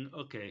saying,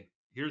 okay,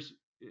 here's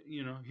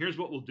here's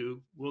what we'll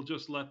do. We'll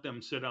just let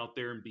them sit out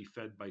there and be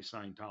fed by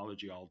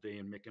Scientology all day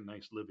and make a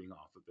nice living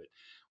off of it.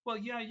 Well,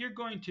 yeah,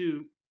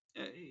 uh,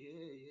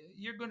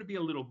 you're going to be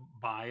a little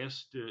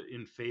biased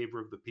in favor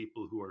of the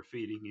people who are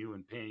feeding you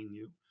and paying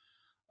you.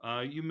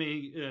 You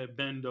may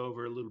bend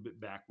over a little bit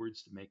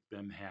backwards to make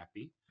them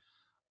happy.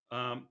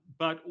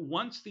 But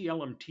once the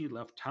LMT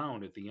left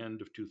town at the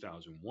end of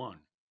 2001,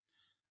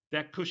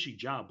 that cushy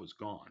job was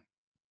gone.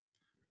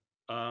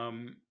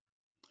 Um,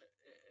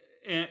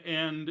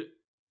 and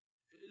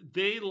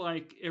they,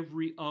 like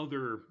every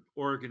other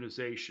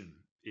organization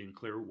in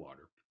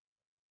Clearwater,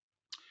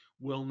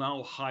 will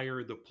now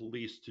hire the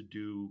police to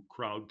do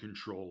crowd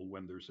control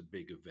when there's a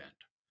big event,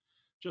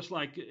 just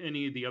like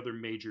any of the other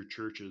major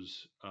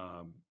churches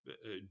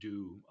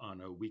do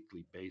on a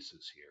weekly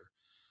basis here.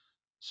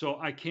 So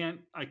I can't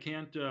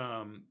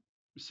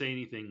say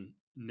anything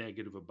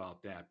negative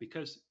about that,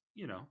 because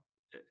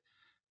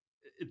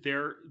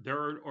they're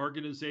an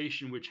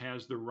organization which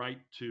has the right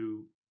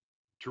to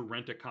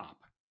rent a cop.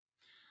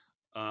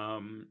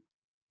 Um,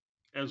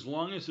 as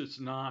long as it's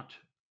not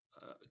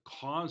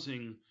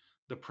causing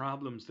the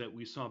problems that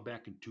we saw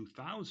back in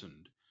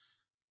 2000,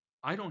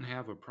 I don't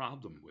have a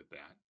problem with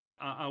that.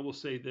 I will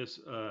say this: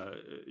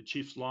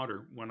 Chief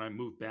Slaughter, when I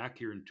moved back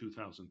here in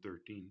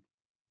 2013,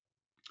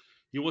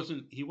 he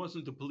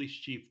wasn't the police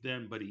chief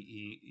then, but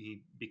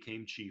he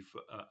became chief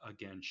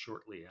again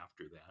shortly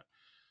after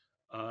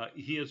that.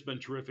 He has been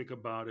terrific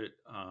about it,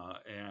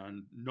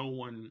 and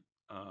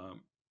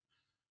um,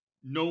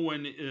 no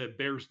one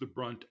bears the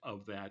brunt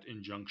of that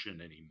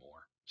injunction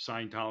anymore.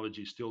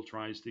 Scientology still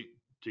tries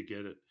to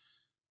get it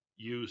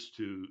used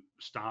to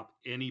stop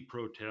any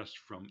protest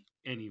from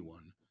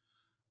anyone,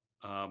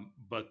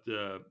 but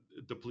the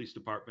police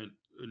department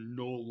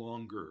no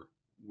longer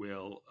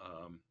will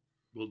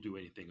do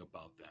anything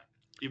about that.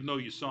 Even though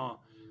you saw,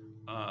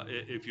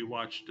 if you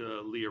watched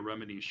Leah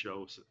Remini's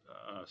show,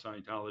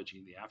 Scientology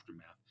in the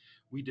Aftermath,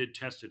 we did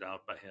test it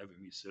out by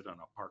having me sit on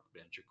a park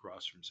bench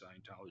across from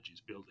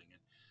Scientology's building,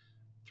 and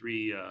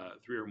three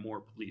or more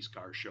police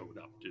cars showed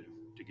up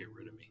to get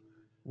rid of me.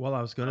 Well,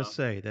 I was going to Um,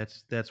 say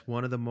that's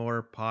one of the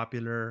more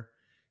popular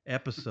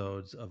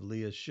episodes of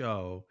Leah's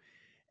show,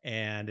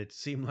 and it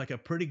seemed like a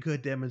pretty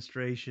good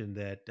demonstration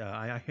that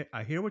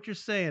I hear what you're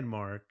saying,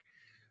 Mark,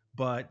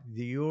 but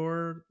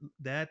your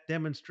that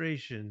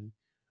demonstration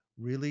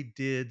really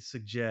did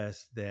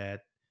suggest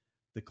that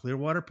the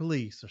Clearwater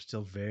Police are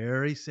still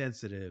very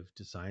sensitive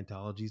to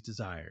Scientology's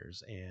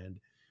desires, and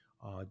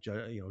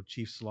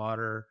Chief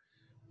Slaughter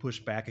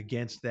pushed back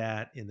against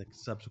that in the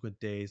subsequent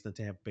days, the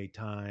Tampa Bay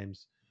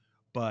Times.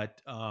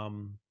 But I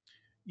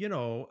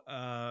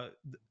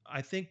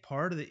think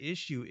part of the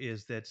issue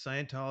is that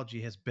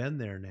Scientology has been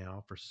there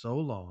now for so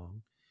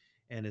long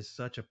and is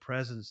such a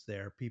presence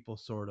there. People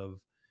sort of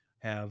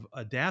have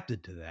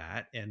adapted to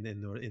that, and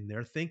in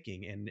their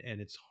thinking, and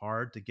it's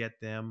hard to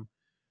get them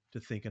to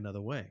think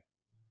another way.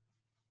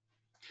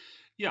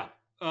 yeah,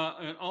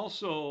 and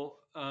also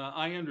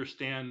I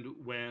understand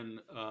when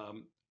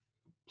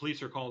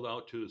police are called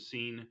out to a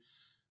scene.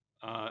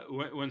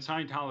 When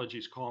Scientology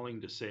is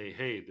calling to say,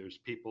 "Hey, there's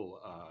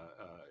people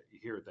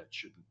here that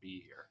shouldn't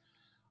be here,"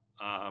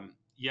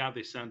 yeah,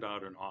 they send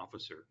out an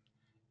officer,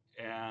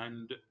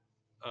 and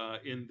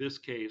in this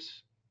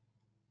case,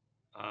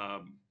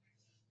 um,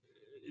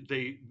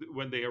 they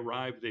when they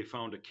arrived, they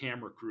found a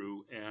camera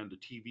crew and a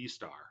TV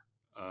star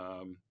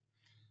Um,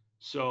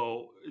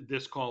 so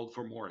this called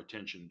for more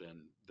attention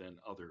than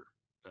other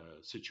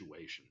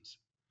situations.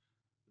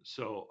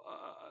 So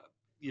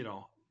you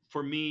know,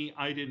 for me,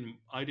 I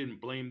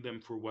didn't blame them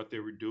for what they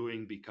were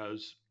doing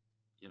because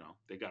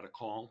they got a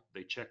call,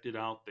 they checked it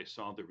out, they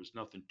saw there was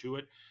nothing to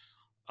it,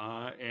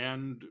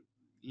 and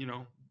you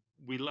know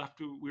we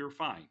left. We were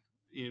fine.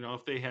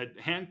 If they had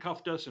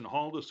handcuffed us and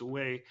hauled us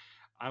away,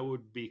 I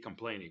would be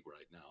complaining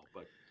right now.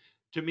 But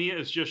to me,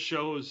 it just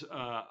shows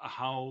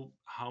how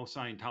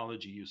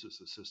Scientology uses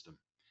the system,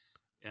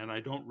 and I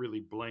don't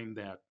really blame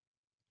that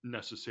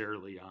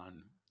necessarily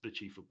on the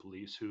chief of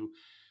police who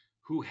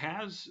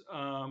has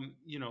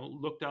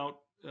looked out,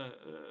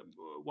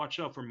 watched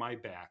out for my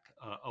back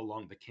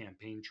along the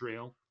campaign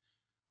trail.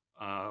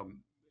 Um,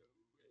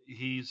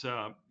 he's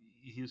uh,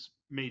 he's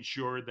made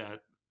sure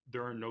that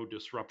there are no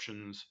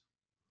disruptions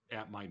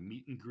at my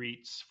meet and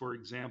greets, for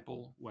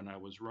example, when I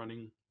was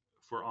running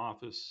for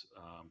office.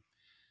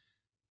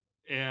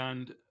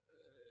 And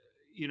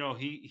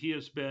he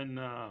has been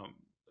a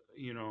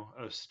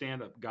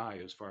stand up guy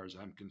as far as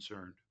I'm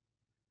concerned.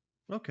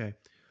 Okay.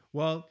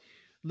 Well,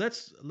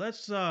 let's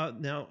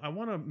now I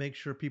want to make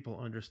sure people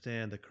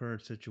understand the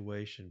current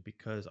situation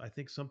because I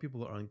think some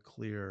people are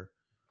unclear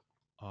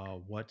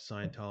what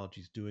Scientology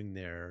is doing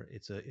there.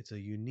 It's a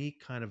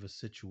unique kind of a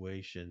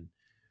situation,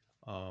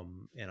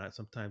 and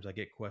sometimes I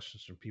get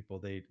questions from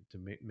people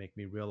make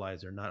me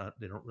realize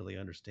they don't really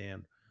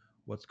understand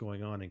what's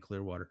going on in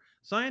Clearwater.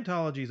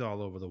 Scientology is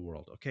all over the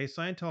world. Okay,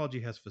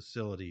 Scientology has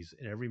facilities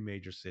in every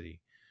major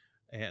city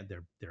and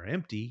they're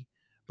empty,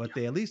 but Yeah,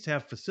 they at least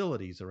have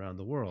facilities around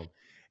the world,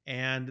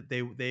 and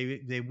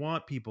they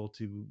want people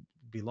to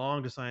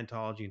belong to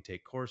Scientology and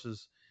take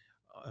courses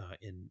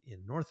in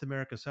North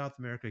America, South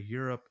America,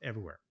 Europe,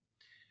 everywhere.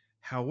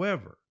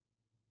 However,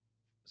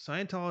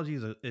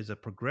 Scientology is a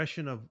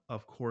progression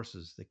of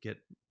courses that get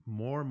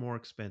more and more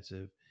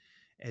expensive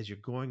as you're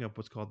going up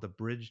what's called the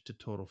bridge to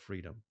total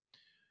freedom.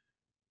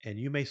 And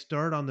you may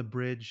start on the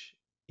bridge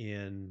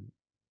in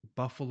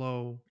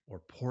Buffalo or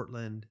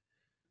Portland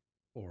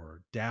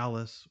or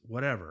Dallas,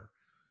 whatever.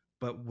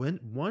 But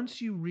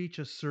once you reach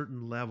a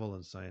certain level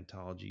in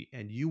Scientology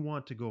and you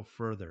want to go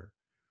further,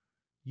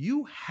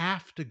 you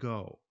have to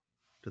go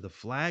to the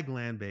Flag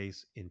Land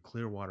Base in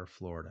Clearwater,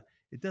 Florida.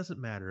 It doesn't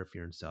matter if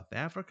you're in South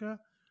Africa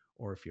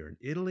or if you're in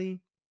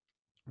Italy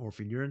or if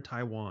you're in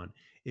Taiwan.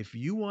 If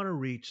you want to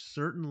reach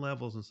certain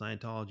levels in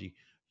Scientology,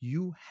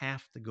 you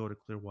have to go to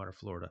Clearwater,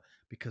 Florida,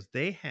 because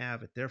they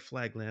have at their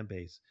Flag Land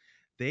Base,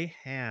 they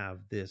have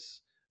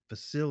this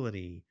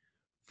facility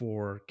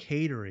for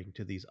catering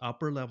to these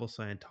upper level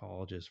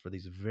Scientologists for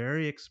these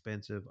very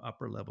expensive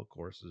upper level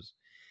courses.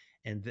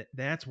 And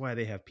that's why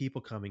they have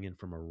people coming in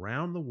from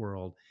around the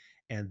world.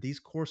 And these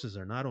courses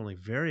are not only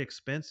very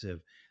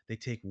expensive, they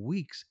take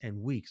weeks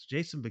and weeks.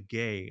 Jason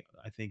Begay,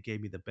 I think,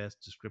 gave me the best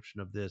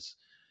description of this.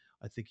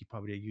 I think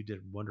you did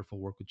wonderful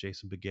work with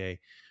Jason Begay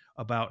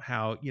about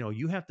how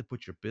you have to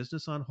put your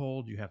business on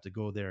hold. You have to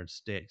go there and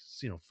stay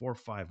 4 or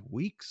 5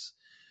 weeks.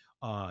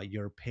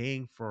 You're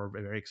paying for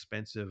very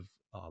expensive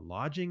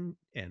lodging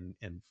and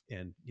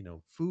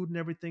food and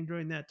everything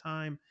during that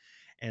time,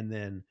 and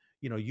then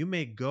you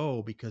may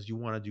go because you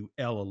want to do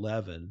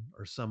L11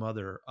 or some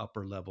other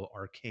upper level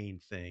arcane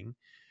thing,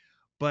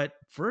 but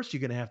first,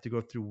 you're going to have to go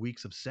through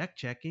weeks of sec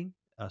checking,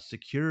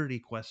 security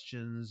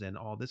questions, and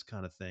all this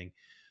kind of thing.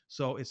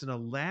 So it's an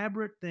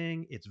elaborate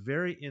thing. It's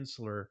very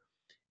insular,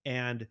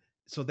 and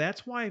so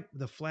that's why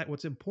the flag.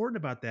 What's important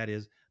about that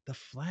is the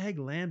flag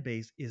land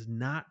base is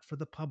not for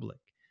the public.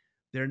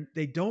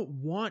 They don't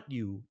want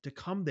you to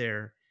come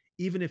there,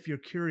 even if you're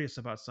curious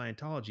about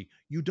Scientology.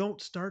 You don't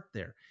start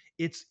there.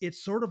 It's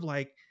sort of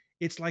like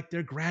it's like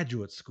their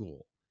graduate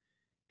school,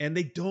 and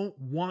they don't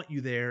want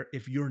you there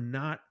if you're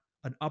not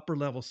an upper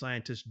level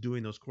scientist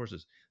doing those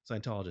courses,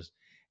 Scientologist.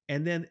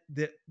 And then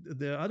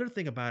the other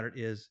thing about it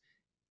is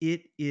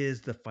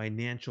the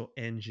financial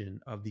engine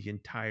of the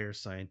entire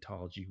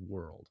Scientology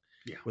world.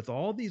 yeah, With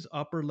all these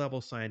upper level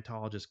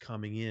Scientologists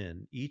coming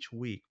in each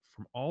week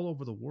from all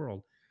over the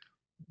world,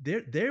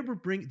 they're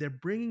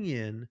bringing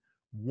in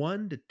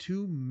 $1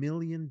 to $2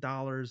 million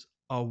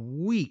a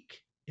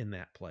week in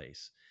that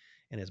place.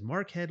 And as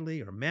Mark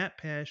Headley or Matt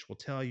Pesh will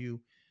tell you,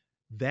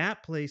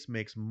 that place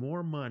makes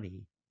more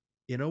money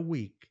in a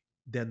week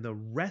than the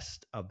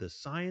rest of the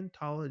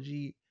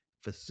Scientology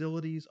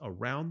facilities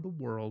around the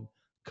world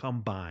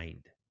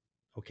combined.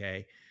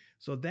 Okay.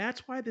 So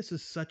that's why this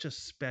is such a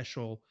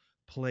special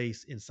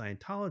place in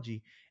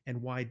Scientology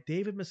and why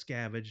David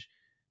Miscavige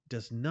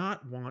does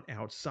not want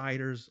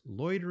outsiders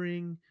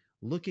loitering,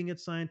 looking at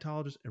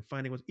Scientologists and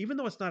finding what's, even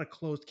though it's not a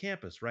closed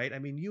campus, right? I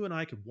mean, you and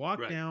I could walk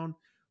right. down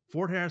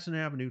Fort Harrison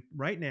Avenue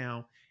right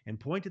now and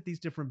point at these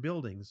different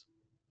buildings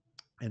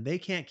and they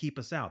can't keep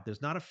us out.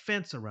 There's not a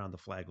fence around the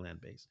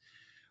Flagland base,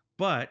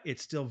 but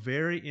it's still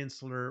very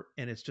insular,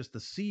 and it's just the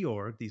Sea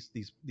Org,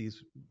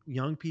 these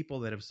young people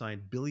that have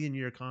signed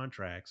billion-year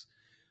contracts,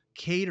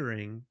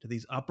 catering to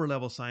these upper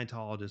level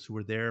Scientologists who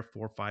are there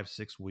 4, 5,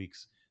 6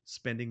 weeks,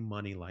 spending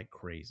money like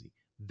crazy.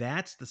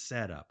 That's the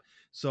setup.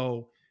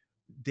 So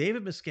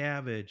David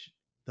Miscavige,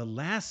 the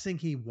last thing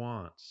he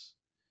wants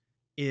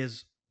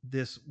is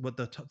this what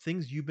the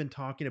things you've been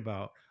talking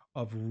about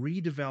of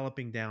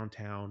redeveloping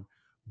downtown,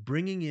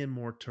 bringing in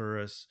more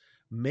tourists,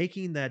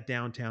 making that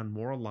downtown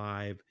more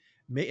alive,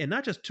 and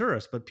not just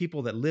tourists, but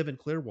people that live in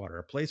Clearwater,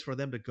 a place for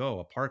them to go,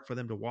 a park for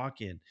them to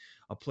walk in,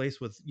 a place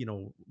with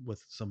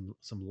with some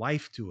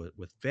life to it,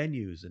 with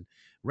venues and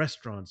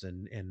restaurants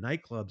and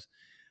nightclubs.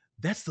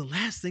 That's the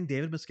last thing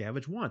David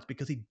Miscavige wants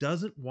because he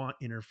doesn't want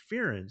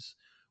interference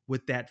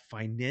with that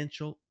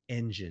financial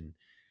engine.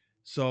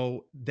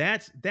 So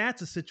that's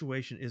a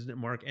situation, isn't it,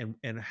 Mark?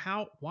 And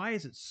how why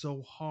is it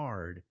so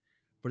hard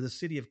for the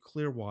city of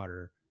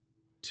Clearwater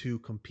to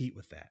compete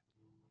with that?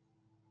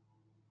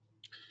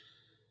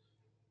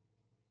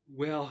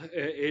 Well,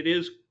 it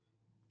is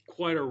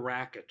quite a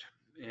racket.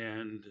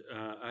 And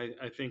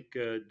I think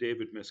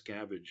David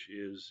Miscavige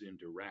is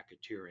into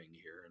racketeering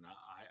here. And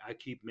I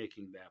keep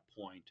making that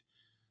point.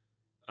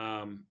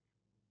 Um,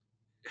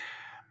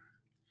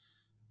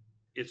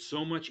 it's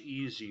so much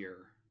easier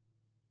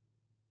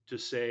to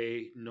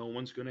say no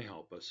one's going to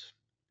help us.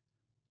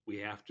 We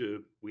have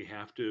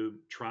to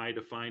try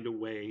to find a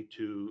way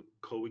to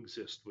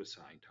coexist with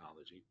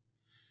Scientology.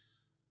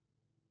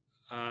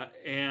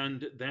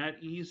 And that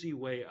easy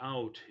way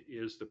out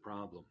is the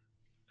problem.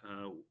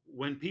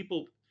 When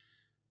people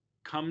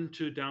come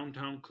to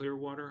downtown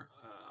Clearwater,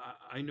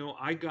 I know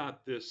I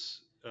got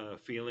this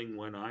feeling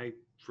when I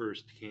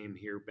first came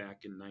here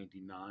back in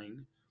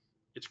 '99.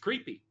 It's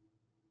creepy.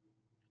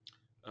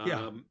 Yeah.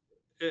 Um,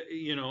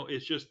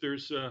 it's just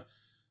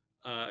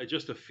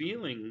just a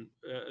feeling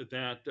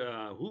that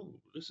ooh,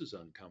 this is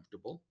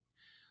uncomfortable.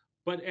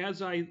 But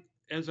as I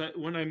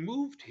when I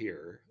moved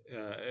here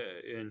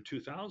in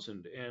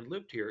 2000 and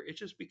lived here, it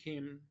just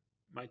became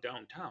my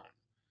downtown.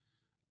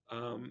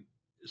 Um,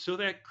 so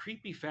that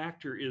creepy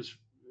factor is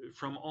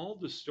from all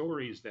the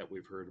stories that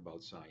we've heard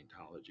about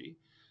Scientology,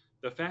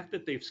 the fact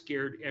that they've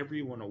scared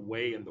everyone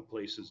away and the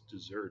place is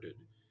deserted.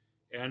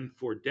 And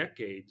for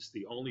decades,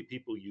 the only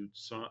people you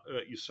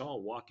saw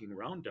walking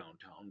around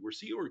downtown were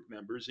Sea Org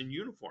members in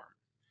uniform.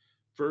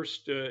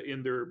 First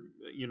in their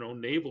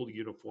naval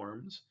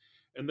uniforms,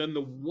 and then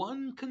the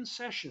one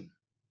concession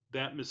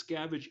that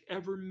Miscavige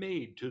ever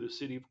made to the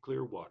city of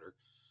Clearwater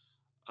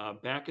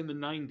back in the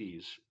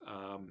 90s,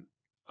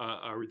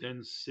 our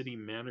then city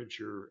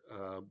manager,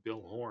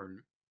 Bill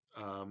Horn,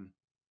 um,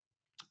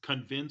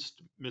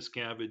 convinced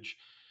Miscavige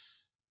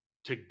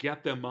to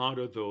get them out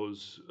of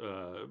those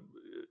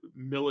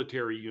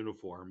military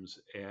uniforms,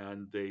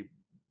 and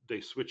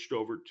they switched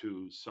over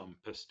to some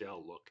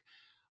pastel look,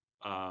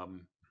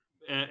 um,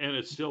 and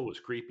it still was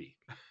creepy.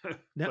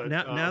 Now,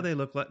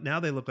 but now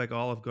they look like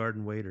Olive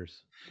Garden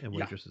waiters and Yeah,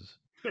 waitresses.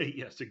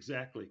 yes,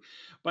 exactly.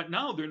 But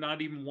now they're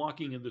not even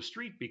walking in the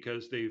street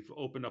because they've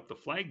opened up the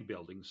flag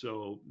building.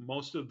 So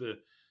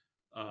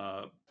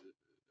uh,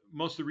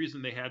 most of the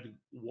reason they had to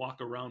walk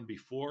around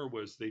before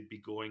was they'd be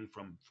going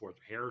from Fort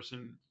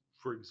Harrison,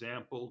 for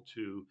example,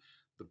 to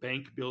the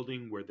bank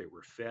building where they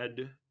were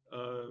fed,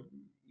 uh,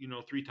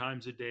 3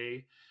 times a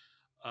day.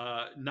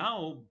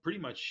 Now, pretty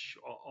much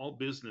all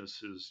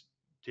business is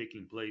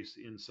taking place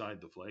inside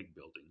the flag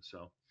building.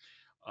 So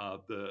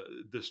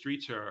the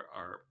streets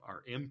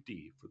are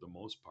empty for the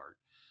most part.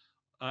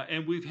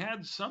 And we've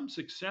had some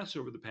success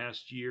over the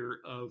past year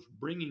of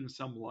bringing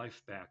some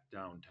life back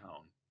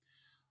downtown.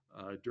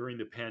 During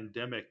the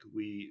pandemic,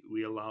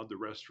 we allowed the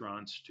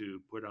restaurants to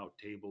put out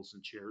tables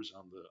and chairs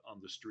on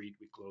the street.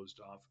 We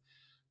closed off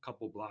a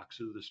couple blocks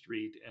of the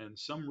street, and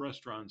some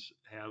restaurants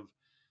have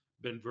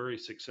been very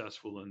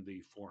successful in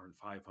the 400 and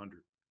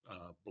 500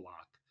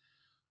 block,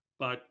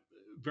 but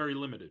very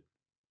limited.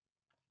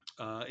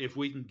 If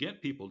we can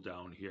get people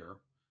down here,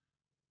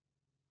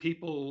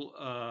 people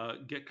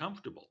get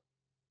comfortable,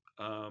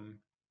 um,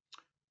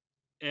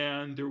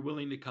 and they're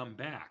willing to come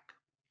back.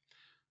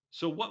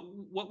 So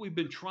what we've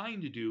been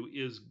trying to do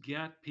is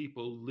get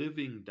people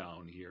living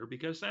down here,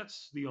 because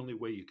that's the only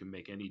way you can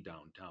make any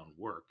downtown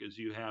work, is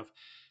you have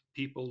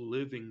people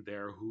living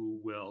there who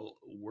will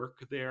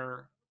work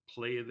there,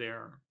 play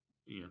there,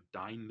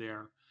 dine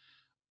there,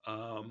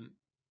 um,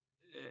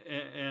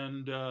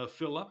 and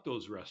fill up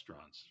those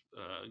restaurants,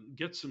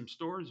 get some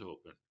stores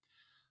open.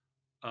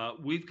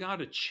 We've got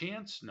a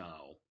chance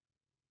now.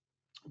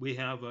 We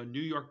have a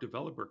New York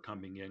developer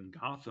coming in,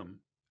 Gotham,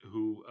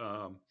 who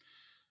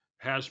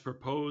has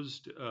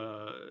proposed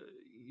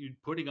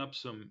putting up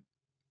some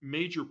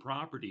major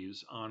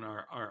properties on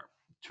our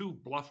two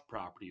bluff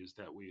properties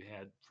that we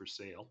had for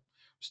sale,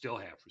 still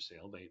have for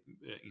sale.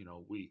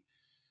 We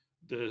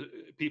the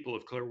people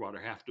of Clearwater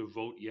have to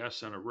vote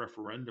yes on a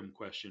referendum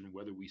question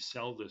whether we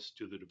sell this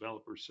to the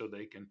developers so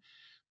they can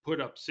put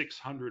up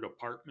 600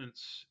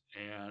 apartments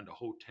and a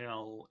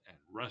hotel and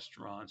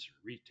restaurants and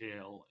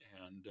retail,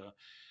 and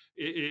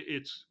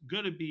it's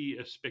going to be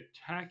a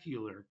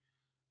spectacular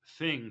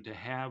thing to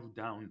have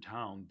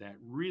downtown that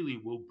really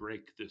will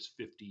break this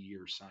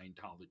 50-year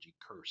Scientology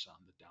curse on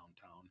the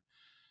downtown.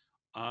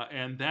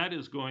 And that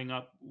is going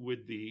up with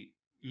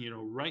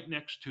right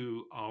next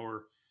to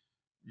our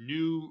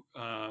new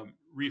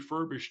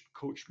refurbished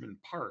Coachman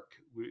Park.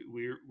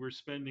 We're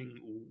spending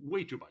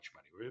way too much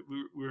money.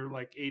 We're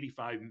like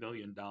 $85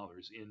 million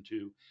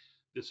into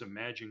this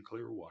Imagine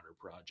Clearwater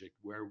project,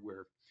 where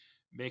we're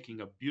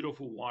making a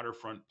beautiful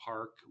waterfront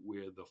park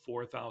with a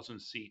 4,000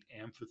 seat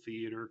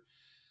amphitheater.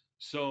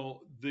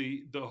 So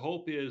the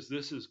hope is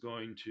this is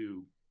going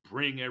to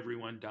bring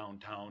everyone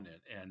downtown,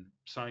 and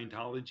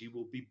Scientology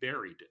will be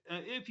buried.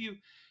 If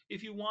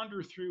you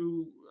wander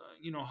through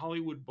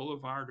Hollywood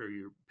Boulevard, or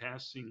you're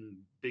passing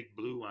Big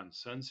Blue on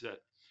Sunset,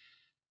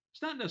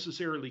 it's not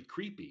necessarily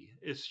creepy.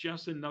 It's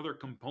just another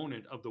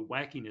component of the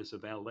wackiness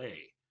of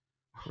LA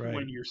Right.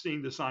 when you're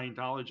seeing the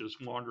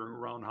Scientologists wandering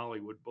around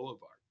Hollywood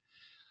Boulevard.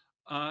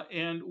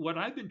 And what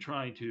I've been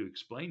trying to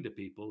explain to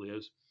people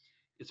is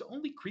it's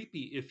only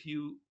creepy if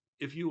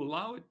you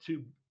allow it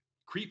to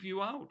creep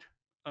you out.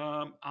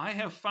 I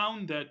have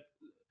found that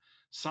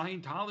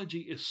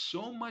Scientology is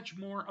so much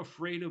more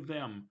afraid of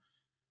them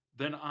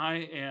than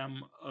I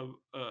am of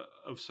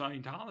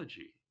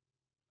Scientology.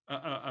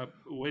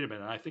 Wait a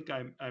minute. I think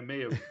I may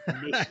have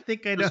I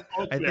think I know.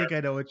 misspoke I there. think I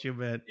know what you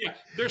meant. Yeah,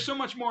 they're so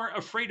much more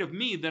afraid of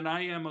me than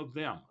I am of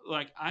them.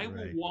 Like, I will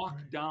Right. walk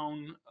Right.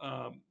 down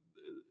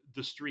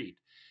the street,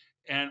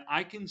 and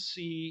I can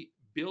see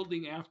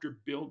building after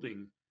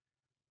building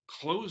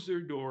close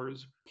their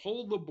doors,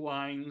 pull the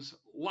blinds,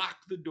 lock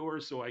the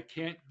doors so I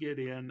can't get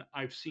in.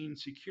 I've seen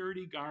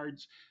security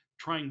guards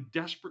trying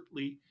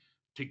desperately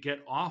to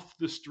get off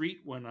the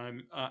street when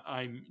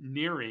I'm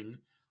nearing,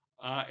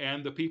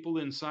 and the people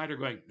inside are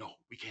going, "No,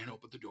 we can't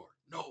open the door.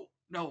 No,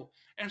 no."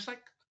 And it's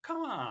like,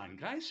 come on,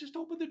 guys, just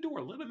open the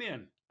door, let them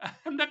in.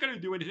 I'm not going to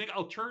do anything.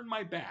 I'll turn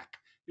my back.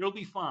 It'll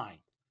be fine.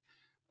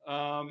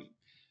 Um,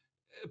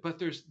 but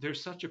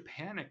there's such a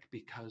panic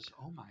because,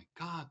 oh my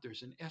God,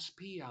 there's an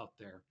SP out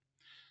there.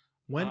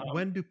 Um,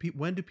 When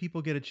do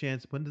people get a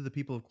chance? When do the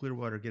people of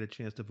Clearwater get a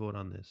chance to vote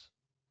on this?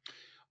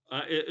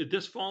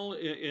 this fall,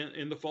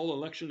 in the fall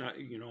election,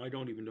 I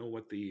don't even know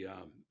what the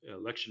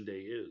election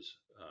day is.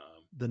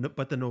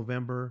 But the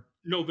November.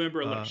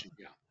 November Uh, election,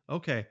 yeah.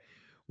 okay.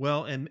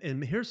 Well,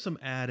 and here's some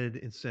added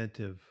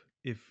incentive.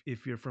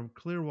 If you're from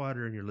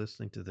Clearwater and you're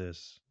listening to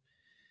this,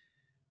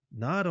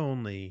 not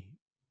only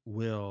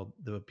will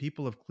the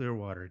people of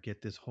Clearwater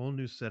get this whole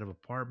new set of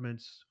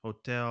apartments,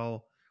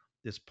 hotel,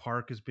 this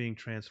park is being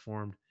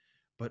transformed,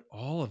 but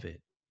all of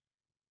it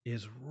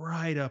is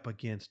right up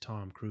against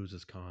Tom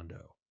Cruise's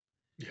condo.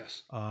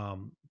 Yes.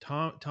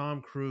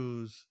 Tom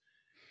Cruise.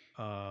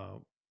 Uh,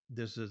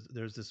 there's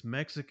this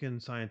Mexican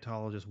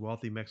Scientologist,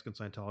 wealthy Mexican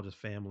Scientologist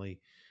family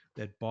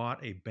that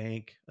bought a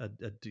bank,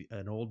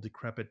 an old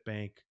decrepit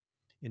bank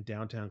in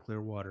downtown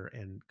Clearwater,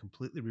 and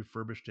completely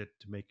refurbished it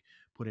to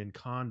put in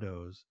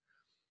condos.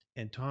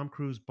 And Tom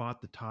Cruise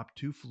bought the top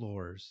two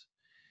floors.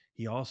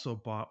 He also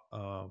bought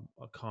a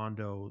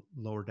condo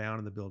lower down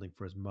in the building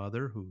for his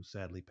mother, who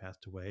sadly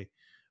passed away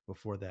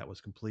before that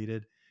was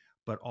completed.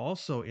 But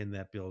also in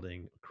that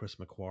building, Chris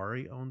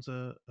McQuarrie owns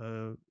a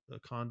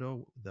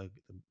condo.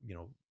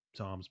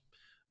 Tom's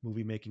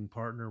movie making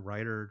partner,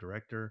 writer,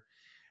 director,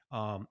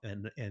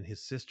 and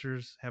his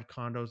sisters have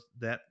condos.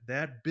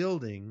 That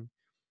building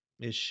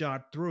is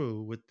shot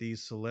through with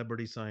these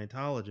celebrity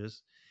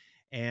Scientologists,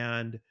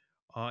 and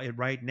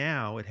right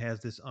now it has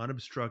this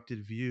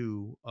unobstructed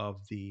view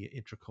of the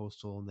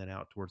intracoastal and then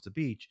out towards the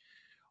beach.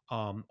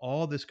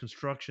 All this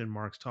construction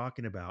Mark's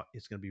talking about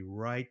is going to be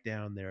right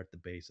down there at the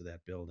base of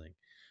that building,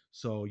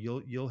 so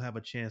you'll have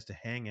a chance to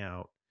hang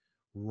out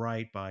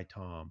right by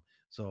Tom.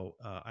 So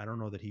I don't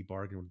know that he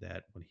bargained with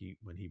that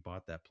when he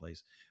bought that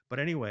place, but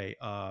anyway,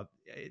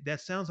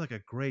 that sounds like a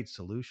great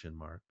solution,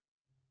 Mark.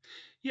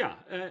 Yeah,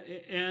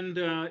 and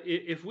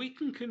if we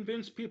can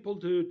convince people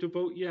to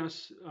vote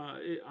yes,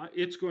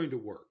 it's going to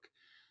work.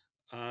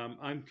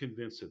 I'm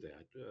convinced of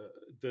that.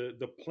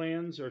 The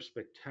plans are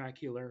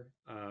spectacular.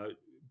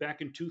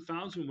 Back in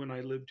 2000, when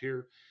I lived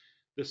here,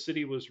 the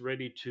city was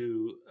ready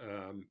to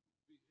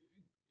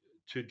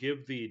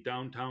give the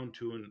downtown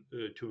to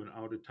an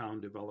out of town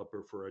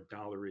developer for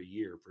 $1 a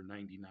year for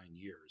 99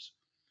 years,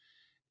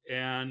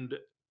 and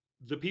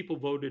the people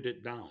voted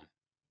it down.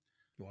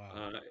 Wow.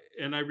 Uh,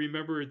 and I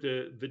remember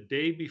the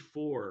day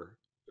before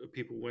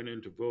people went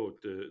in to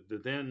vote,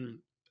 the then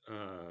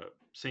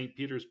St.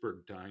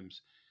 Petersburg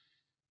Times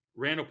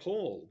ran a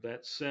poll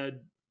that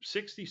said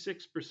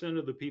 66%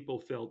 of the people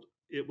felt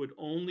it would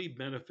only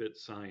benefit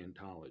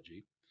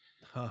Scientology,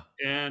 Huh.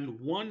 and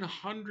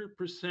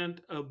 100%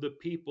 of the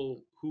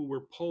people who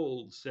were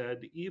polled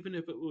said even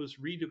if it was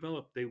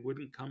redeveloped, they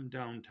wouldn't come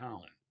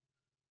downtown.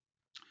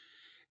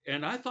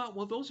 And I thought,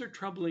 well, those are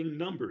troubling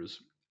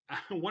numbers. I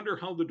wonder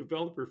how the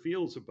developer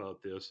feels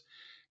about this.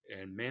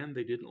 And man,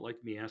 they didn't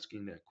like me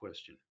asking that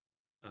question.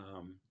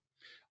 Um,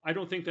 I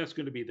don't think that's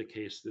going to be the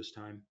case this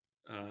time.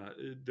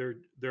 There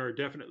are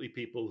definitely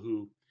people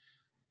who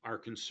are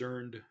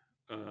concerned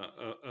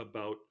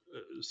about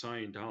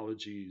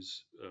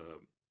Scientology's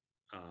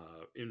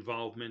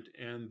involvement,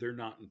 and they're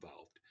not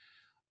involved.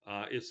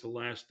 It's the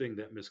last thing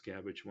that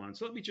Miscavige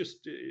wants. Let me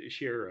just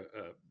share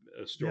a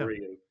Yeah.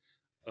 story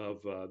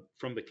of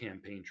from the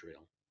campaign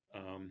trail.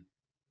 Um,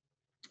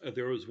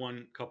 There was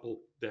one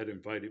couple that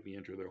invited me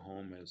into their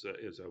home as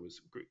I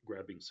was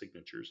grabbing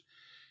signatures,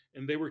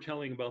 and they were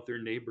telling about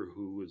their neighbor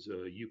who was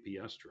a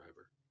UPS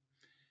driver,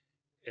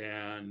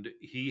 and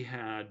he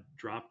had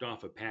dropped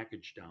off a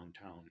package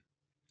downtown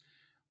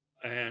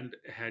and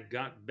had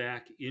got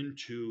back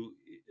into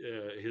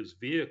his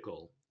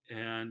vehicle,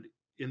 and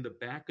in the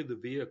back of the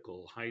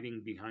vehicle,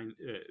 hiding behind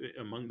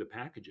among the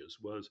packages,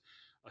 was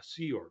a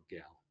Sea Org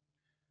gal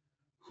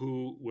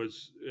who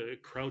was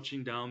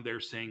crouching down there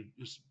saying,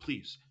 "Just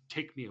please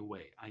take me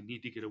away. I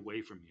need to get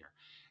away from here."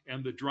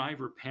 And the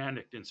driver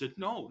panicked and said,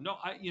 "No, no,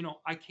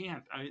 I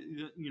can't.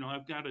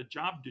 I've got a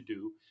job to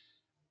do."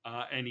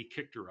 And he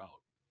kicked her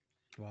out.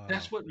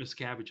 That's Wow. what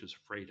Miscavige is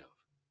afraid of.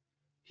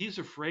 He's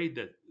afraid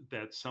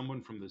that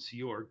someone from the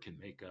Sea Org can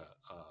make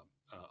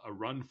a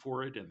run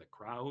for it in the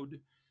crowd.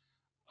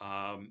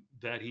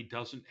 That he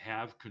doesn't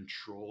have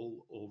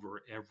control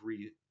over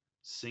every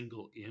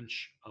single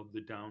inch of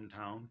the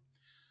downtown.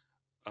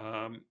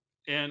 Um,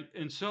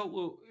 and so,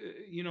 well,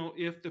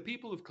 if the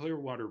people of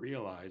Clearwater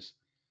realize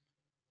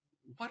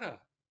what a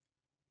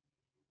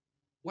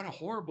what a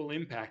horrible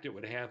impact it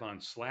would have on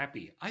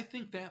Slappy, I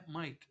think that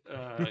might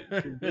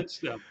convince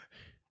them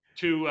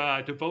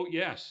to vote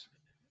yes.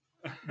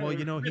 Well,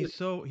 Really.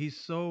 he's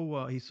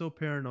so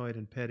paranoid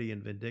and petty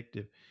and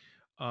vindictive.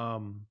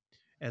 Um,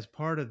 as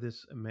part of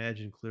this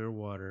Imagine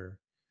Clearwater,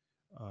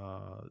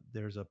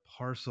 there's a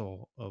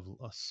parcel of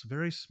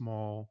very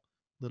small,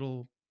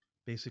 little,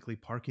 basically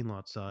parking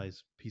lot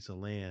size piece of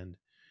land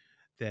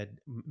that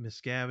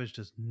Miscavige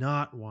does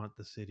not want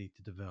the city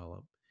to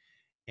develop,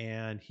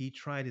 and he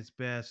tried his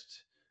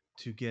best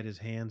to get his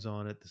hands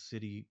on it. The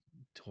city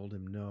told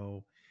him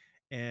no,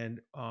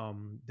 and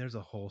there's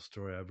a whole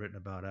story I've written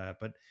about that.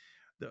 But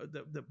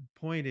the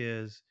point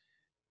is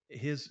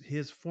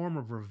his form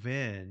of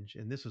revenge,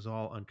 and this was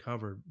all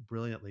uncovered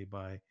brilliantly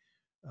by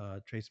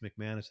Tracy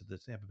McManus at the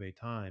Tampa Bay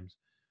Times.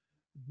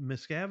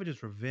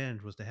 Miscavige's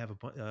revenge was to have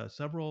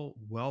several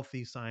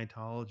wealthy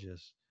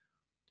Scientologists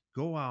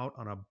go out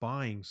on a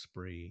buying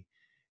spree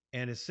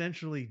and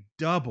essentially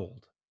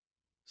doubled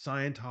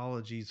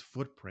Scientology's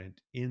footprint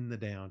in the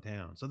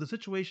downtown. So the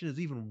situation is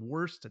even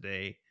worse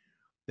today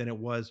than it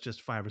was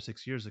just 5 or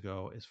 6 years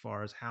ago, as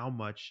far as how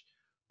much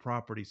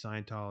property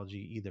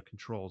Scientology either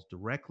controls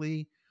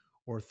directly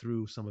or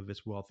through some of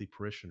its wealthy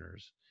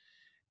parishioners.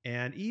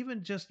 And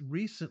even just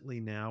recently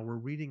now, we're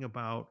reading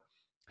about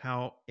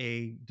how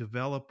a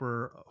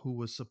developer who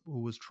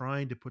was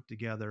trying to put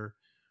together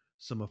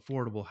some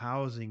affordable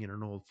housing in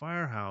an old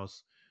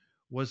firehouse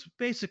was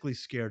basically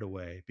scared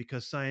away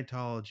because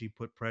Scientology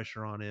put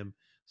pressure on him.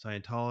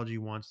 Scientology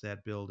wants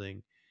that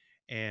building,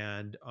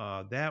 and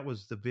that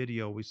was the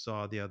video we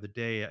saw the other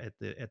day at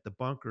the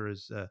bunker.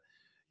 Is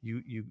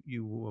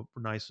you were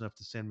nice enough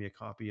to send me a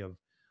copy of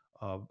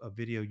a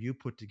video you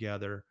put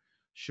together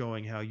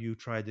showing how you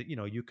tried to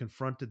you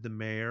confronted the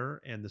mayor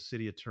and the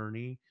city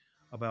attorney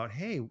about,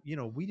 hey,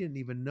 we didn't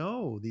even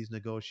know these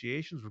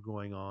negotiations were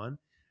going on,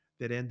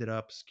 that ended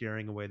up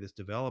scaring away this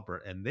developer,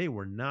 and they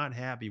were not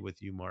happy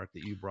with you, Mark,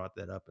 that you brought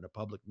that up in a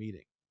public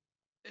meeting.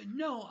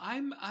 No,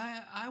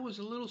 I was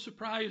a little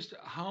surprised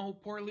how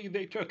poorly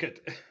they took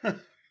it.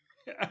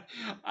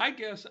 I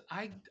guess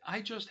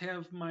I just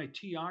have my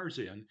TRs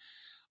in,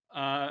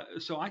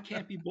 so I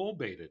can't be bull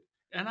baited,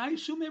 and I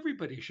assume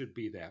everybody should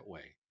be that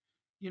way.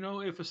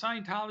 If a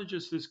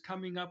Scientologist is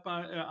coming up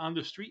on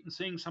the street and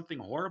saying something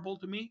horrible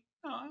to me,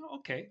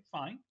 okay,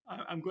 fine.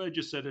 I'm glad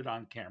you said it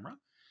on camera.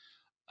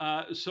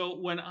 So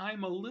when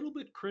I'm a little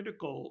bit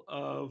critical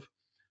of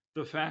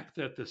the fact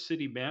that the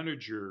city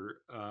manager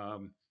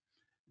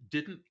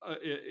didn't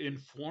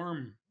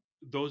inform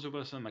those of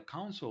us on the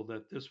council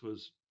that this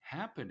was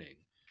happening,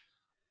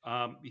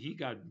 he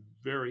got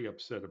very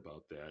upset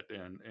about that,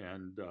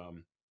 and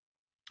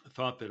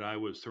thought that I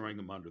was throwing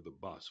him under the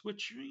bus,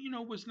 which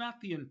was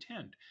not the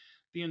intent.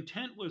 The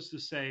intent was to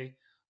say,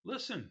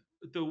 listen,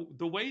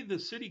 the way the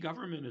city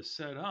government is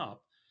set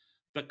up,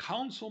 the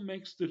council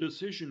makes the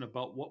decision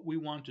about what we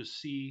want to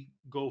see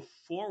go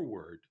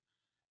forward,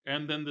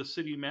 and then the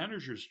city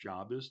manager's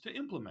job is to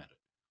implement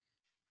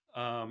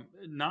it,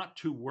 not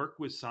to work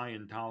with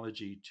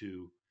Scientology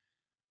to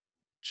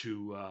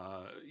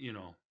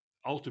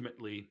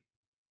ultimately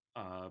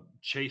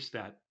chase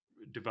that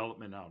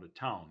development out of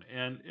town.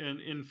 And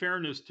in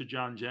fairness to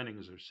John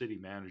Jennings, our city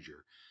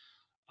manager,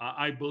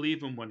 I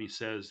believe him when he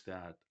says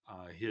that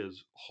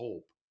his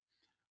hope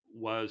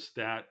was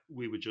that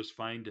we would just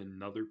find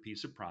another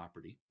piece of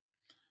property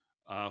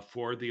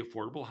for the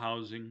affordable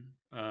housing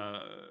uh,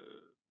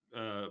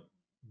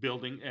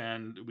 building,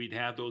 and we'd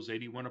have those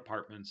 81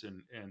 apartments,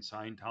 and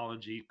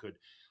Scientology could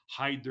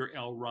hide their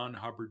L. Ron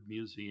Hubbard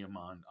Museum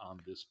on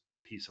this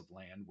piece of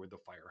land where the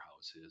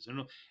firehouse is, and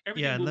Yeah,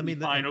 everything and will let be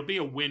me fine. and It'll be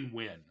a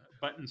win-win.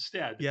 But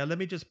instead, yeah, let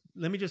me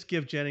just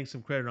give Jennings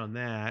some credit on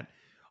that.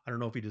 I don't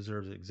know if he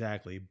deserves it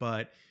exactly,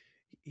 but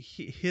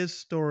his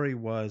story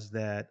was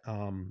that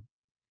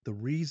the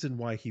reason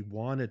why he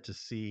wanted to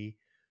see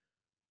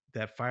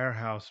that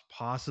firehouse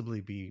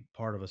possibly be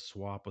part of a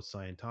swap with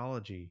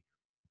Scientology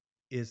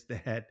is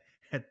that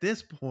at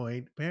this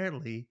point,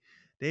 apparently,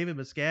 David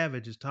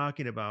Miscavige is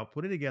talking about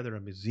putting together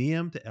a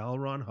museum to L.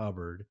 Ron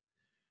Hubbard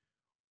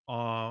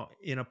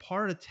in a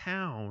part of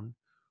town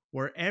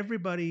where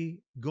everybody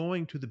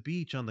going to the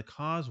beach on the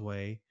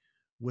causeway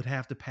would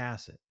have to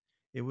pass it.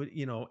 It would,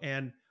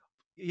 and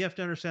you have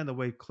to understand the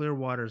way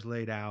Clearwater is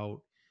laid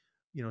out.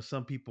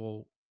 Some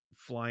people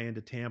fly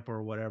into Tampa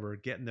or whatever,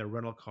 get in their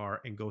rental car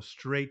and go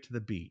straight to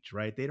the beach,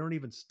 right? They don't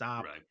even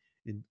stop Right.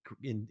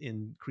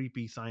 in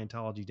creepy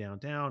Scientology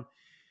downtown.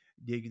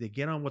 They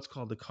get on what's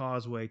called the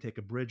causeway, take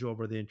a bridge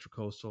over the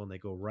intercoastal, and they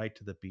go right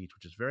to the beach,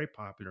 which is very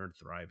popular and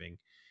thriving.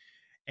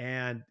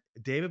 And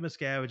David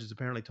Miscavige is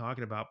apparently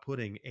talking about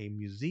putting a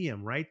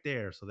museum right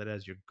there so that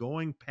as you're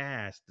going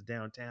past the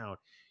downtown,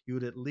 you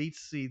would at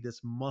least see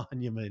this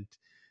monument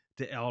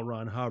to L.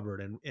 Ron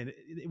Hubbard. And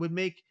it would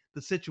make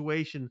the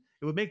situation,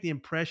 it would make the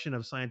impression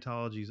of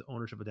Scientology's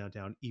ownership of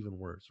downtown even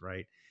worse,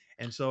 right?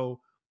 And so,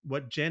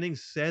 what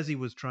Jennings says he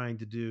was trying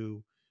to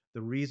do,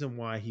 the reason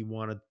why he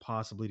wanted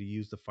possibly to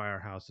use the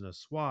firehouse in a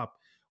swap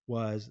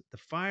was the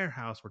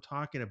firehouse we're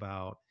talking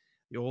about,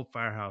 the old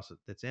firehouse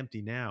that's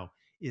empty now,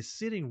 is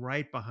sitting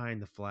right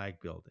behind the flag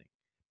building.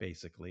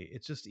 Basically,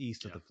 it's just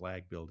east of Yeah. the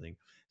flag building.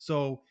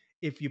 So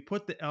if you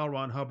put the L.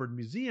 Ron Hubbard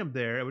Museum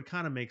there, it would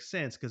kind of make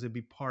sense because it'd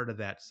be part of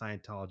that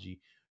Scientology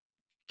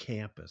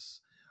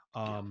campus.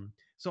 Yeah.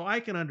 So I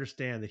can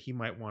understand that he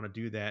might want to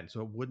do that,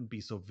 so it wouldn't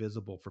be so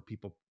visible for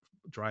people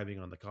driving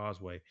on the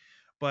causeway.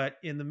 But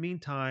in the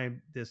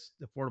meantime, this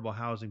affordable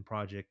housing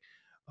project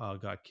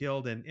got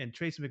killed, and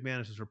Tracy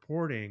McManus is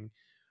reporting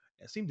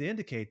seemed to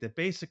indicate that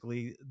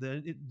basically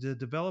the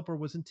developer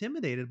was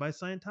intimidated by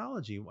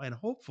Scientology, and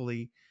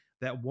hopefully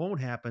that won't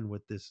happen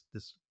with this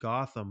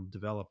Gotham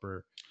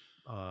developer.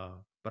 Uh,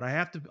 but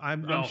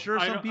I'm Oh, sure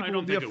some I people will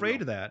don't be think it afraid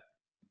will. of that.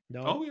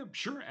 No, Oh yeah,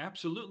 sure,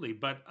 absolutely.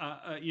 But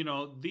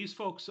these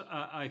folks,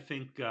 I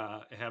think,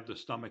 have the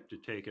stomach to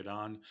take it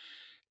on.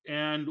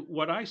 And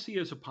what I see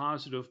as a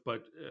positive,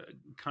 but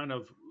kind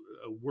of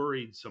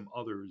worried some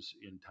others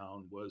in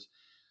town, was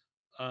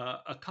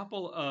a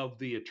couple of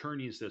the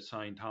attorneys that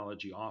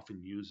Scientology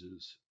often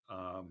uses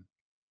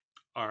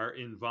are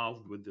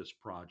involved with this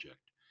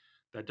project.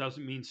 That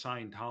doesn't mean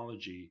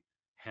Scientology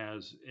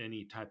has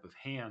any type of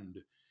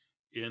hand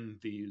in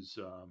these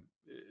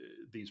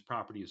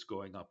properties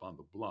going up on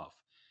the bluff.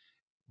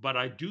 But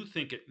I do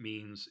think it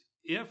means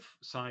if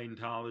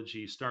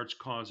Scientology starts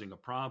causing a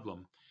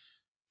problem,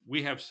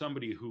 we have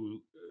somebody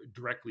who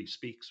directly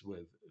speaks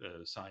with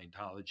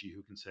Scientology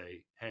who can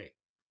say, "Hey,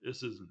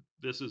 this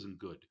isn't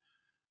good."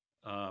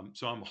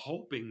 So I'm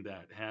hoping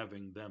that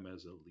having them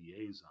as a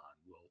liaison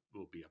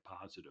will be a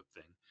positive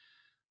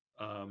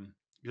thing,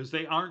 because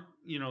they aren't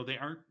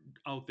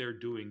out there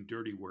doing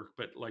dirty work,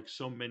 but like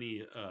so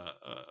many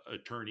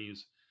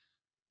attorneys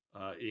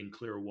in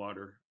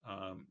Clearwater,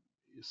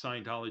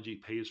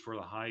 Scientology pays for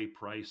the high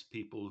price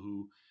people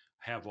who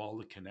have all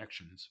the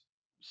connections.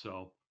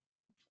 So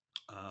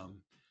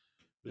um,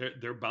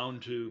 they're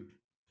bound to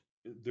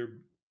they're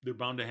they're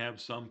bound to have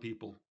some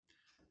people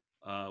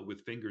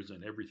with fingers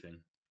in everything.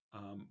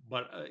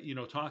 But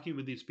talking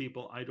with these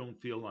people, I don't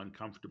feel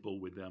uncomfortable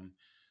with them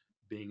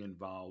being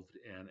involved,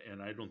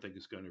 and I don't think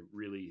it's going to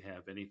really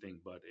have anything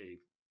but a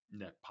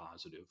net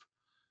positive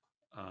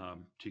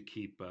to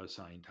keep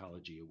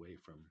Scientology away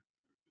from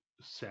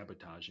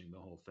sabotaging the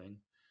whole thing.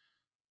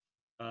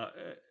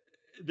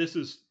 This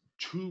is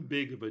too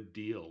big of a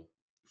deal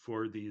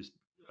for these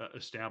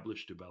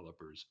established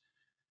developers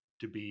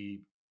to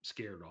be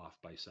scared off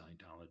by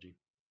Scientology.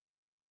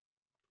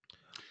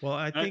 well,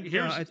 I think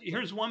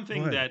Here's one go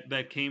thing ahead.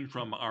 that came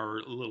from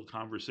our little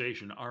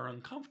conversation, our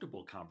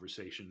uncomfortable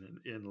conversation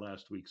in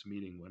last week's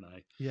meeting when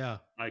Yeah,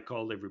 I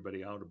called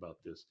everybody out about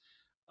this.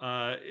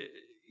 Uh,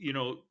 you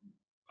know,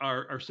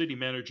 our city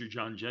manager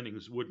John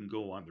Jennings wouldn't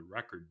go on the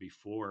record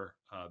before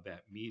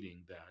that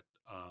meeting that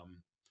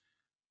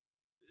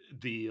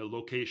the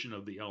location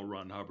of the L.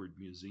 Ron Hubbard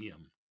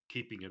Museum,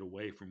 keeping it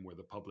away from where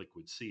the public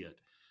would see it,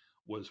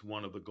 was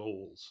one of the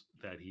goals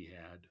that he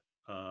had.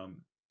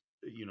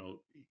 You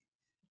know,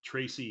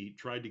 Tracy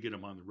tried to get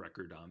him on the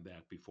record on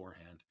that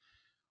beforehand,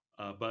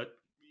 but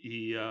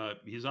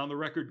he's on the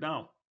record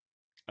now.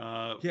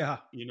 Uh, yeah.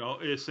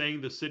 is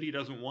saying the city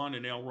doesn't want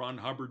an L. Ron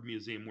Hubbard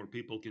museum where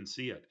people can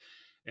see it,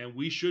 and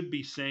we should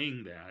be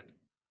saying that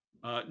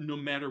no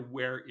matter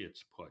where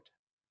it's put.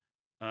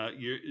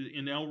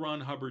 An L. Ron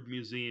Hubbard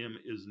museum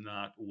is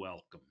not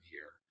welcome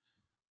here.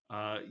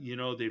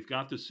 They've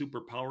got the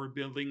superpower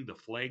building, the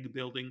flag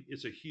building.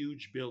 It's a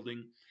huge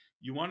building.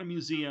 You want a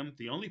museum?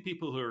 The only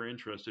people who are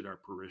interested are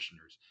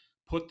parishioners.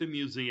 Put the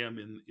museum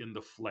in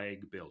the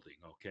flag building,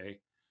 okay?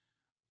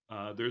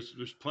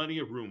 There's plenty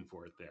of room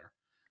for it there.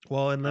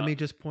 Well, and let Uh, me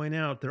just point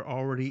out there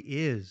already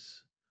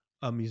is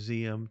a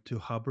museum to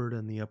Hubbard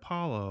and the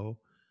Apollo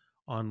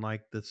on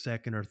like the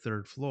second or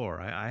third floor.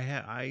 I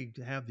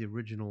have the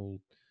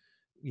original,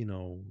 you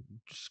know,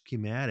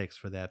 schematics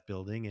for that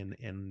building,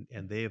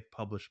 and they have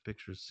published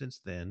pictures since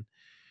then.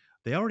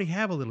 They already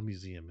have a little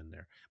museum in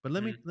there. But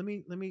let me mm, let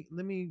me let me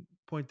let me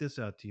point this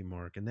out to you,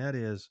 Mark, and that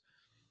is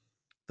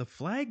the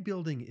flag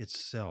building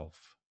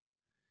itself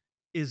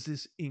is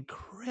this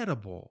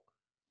incredible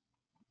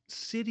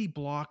city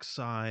block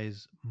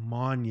size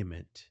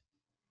monument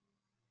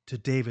to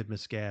David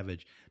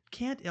Miscavige.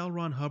 Can't L.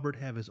 Ron Hubbard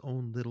have his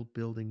own little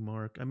building,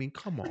 Mark? I mean,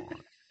 come on.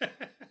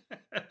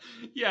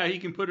 Yeah, he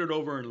can put it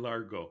over in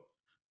Largo.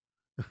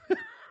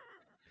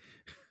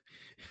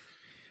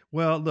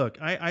 Well, look,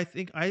 I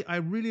think I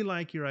really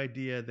like your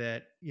idea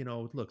that,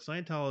 look,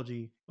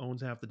 Scientology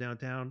owns half the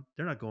downtown.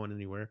 They're not going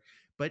anywhere.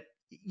 But,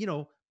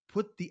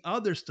 put the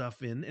other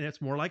stuff in, and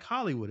it's more like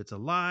Hollywood. It's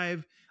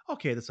alive.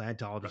 Okay, the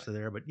Scientologists Right. are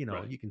there, but,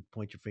 Right. you can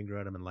point your finger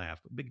at them and laugh.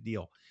 Big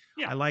deal.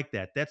 Yeah. I like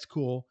that. That's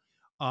cool.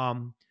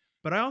 Um,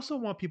 but I also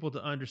want people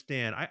to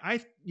understand.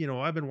 I've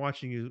been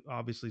watching you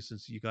obviously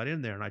since you got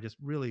in there, and I just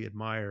really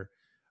admire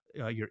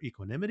your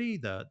equanimity,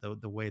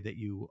 the way that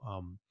you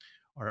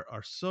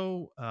are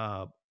so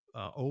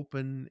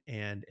open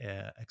and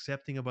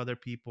accepting of other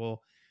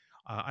people.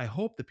 I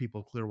hope the people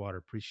of Clearwater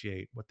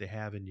appreciate what they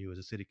have in you as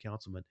a city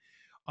councilman.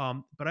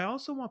 But I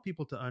also want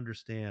people to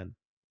understand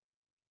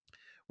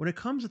when it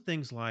comes to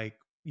things like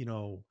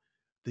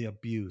the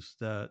abuse,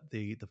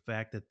 the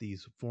fact that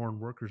these foreign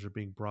workers are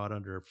being brought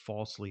under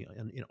falsely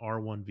in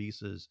R1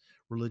 visas,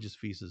 religious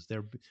visas,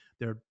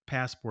 their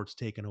passports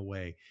taken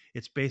away.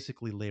 It's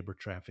basically labor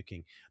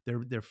trafficking.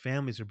 Their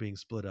families are being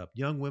split up.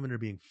 Young women are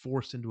being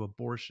forced into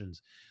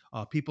abortions.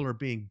 People are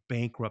being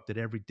bankrupted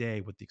every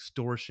day with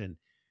extortion.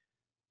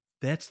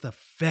 That's the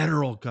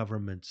federal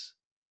government's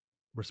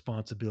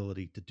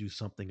responsibility to do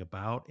something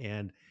about.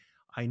 And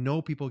I know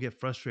people get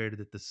frustrated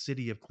that the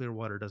city of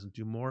Clearwater doesn't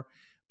do more,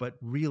 but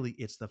really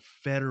it's the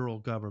federal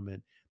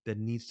government that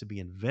needs to be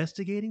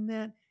investigating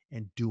that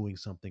and doing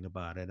something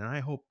about it. And I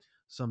hope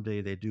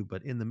someday they do.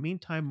 But in the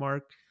meantime,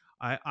 Mark,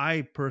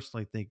 I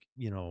personally think,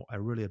 I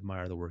really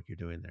admire the work you're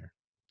doing there.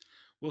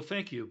 Well,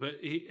 thank you. But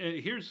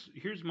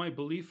here's my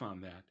belief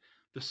on that.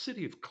 The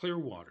city of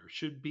Clearwater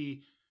should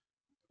be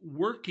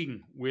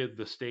working with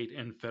the state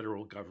and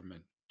federal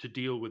government to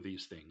deal with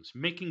these things,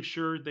 making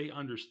sure they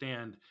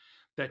understand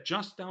that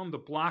just down the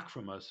block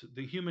from us,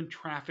 the human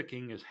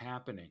trafficking is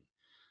happening.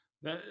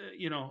 That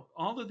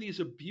all of these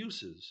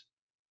abuses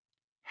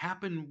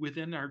happen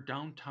within our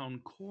downtown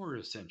core,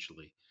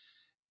 essentially.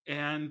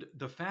 And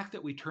the fact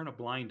that we turn a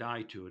blind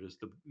eye to it is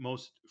the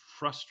most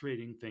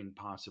frustrating thing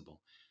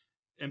possible.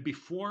 And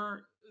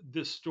before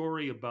this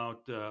story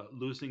about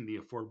losing the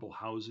affordable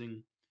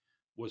housing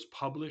was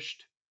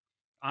published,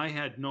 I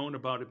had known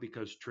about it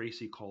because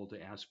Tracy called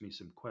to ask me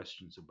some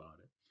questions about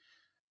it.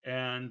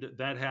 And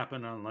that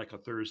happened on like a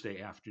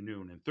Thursday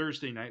afternoon. And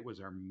Thursday night was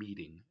our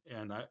meeting.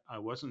 And I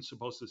wasn't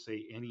supposed to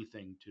say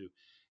anything to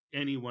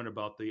anyone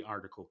about the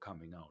article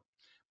coming out.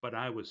 But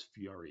I was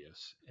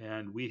furious.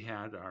 And we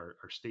had our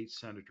state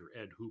senator,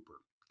 Ed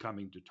Hooper,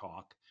 coming to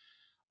talk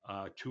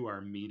to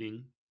our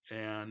meeting.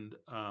 And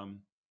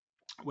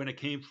when it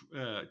came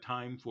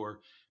time for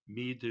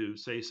me to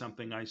say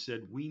something, I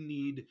said, we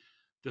need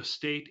the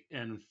state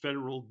and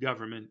federal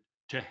government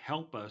to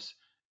help us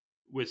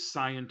with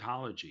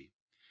Scientology.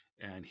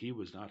 And he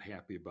was not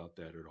happy about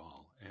that at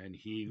all. And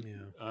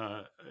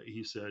Yeah.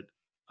 he said,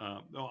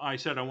 no, I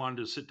said I wanted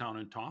to sit down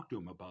and talk to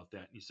him about that.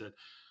 And he said,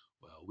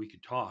 well, we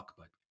could talk,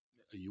 but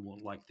you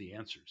won't like the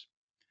answers.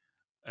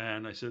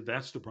 And I said,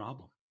 that's the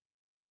problem.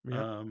 Yep.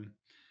 Um,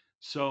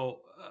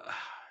 so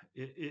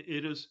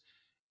it is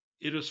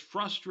it is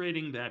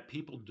frustrating that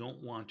people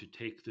don't want to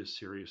take this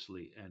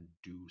seriously and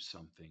do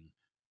something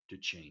to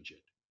change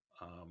it.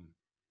 Um,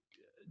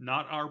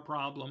 Not our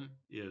problem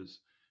is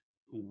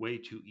way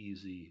too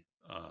easy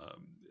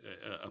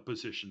a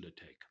position to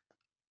take.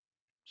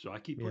 So I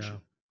keep Yeah.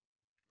 pushing.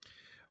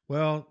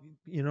 Well,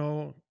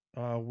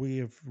 we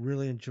have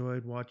really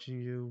enjoyed watching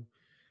you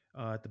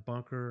at the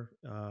bunker,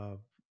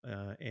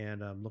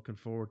 and I'm looking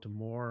forward to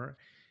more.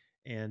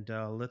 And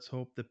let's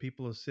hope the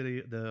people of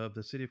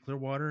the city of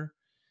Clearwater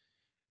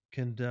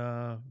can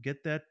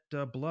get that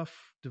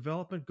bluff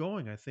development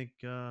going. I think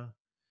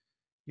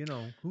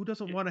who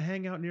doesn't want to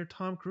hang out near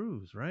Tom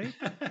Cruise, right?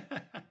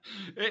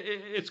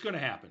 It's going to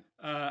happen.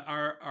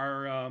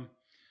 Our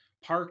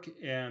park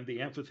and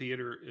the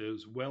amphitheater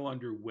is well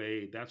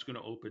underway. That's going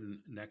to open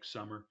next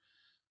summer.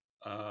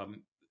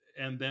 Um,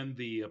 and then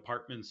the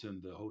apartments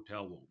and the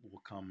hotel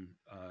will come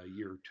a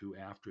year or two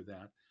after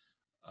that.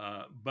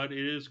 But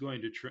it is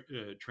going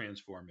to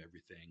transform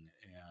everything.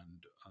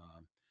 And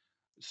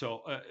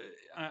so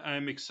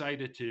I'm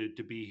excited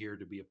to be here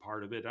to be a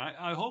part of it.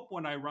 I hope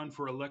when I run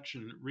for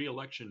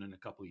re-election in a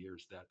couple of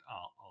years, that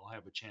I'll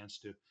have a chance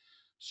to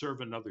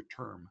serve another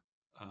term.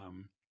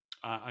 Um,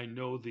 I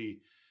know the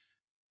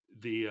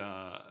the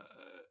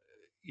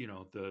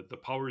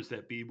powers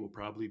that be will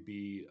probably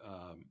be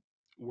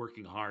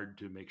working hard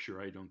to make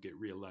sure I don't get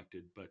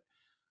reelected, but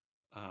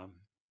um,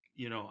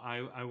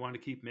 I want to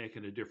keep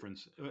making a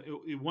difference.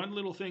 One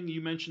little thing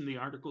you mentioned, the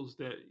articles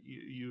that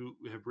you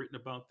have written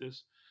about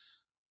this.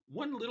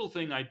 One little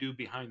thing I do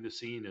behind the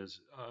scene is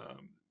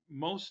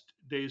most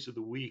days of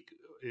the week,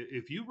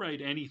 if you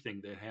write anything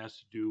that has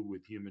to do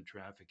with human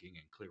trafficking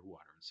and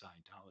Clearwater and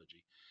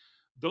Scientology,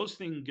 those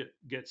things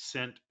get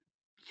sent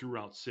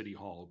throughout City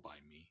Hall by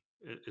me.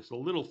 It's a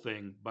little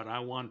thing, but I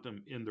want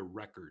them in the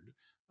record.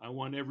 I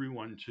want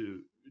everyone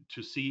to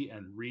see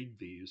and read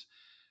these.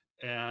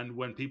 And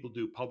when people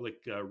do public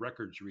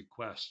records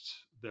requests,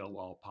 they'll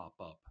all pop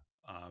up.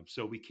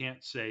 So we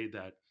can't say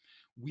that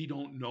we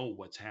don't know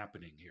what's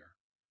happening here.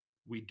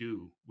 We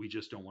do. We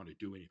just don't want to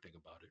do anything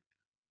about it.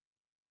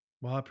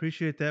 Well, I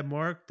appreciate that,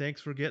 Mark.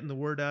 Thanks for getting the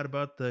word out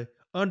about the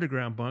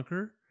underground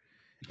bunker.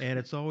 And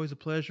it's always a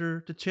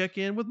pleasure to check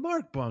in with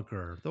Mark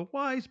Bunker, the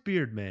wise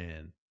beard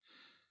man.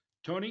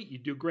 Tony, you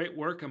do great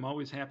work. I'm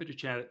always happy to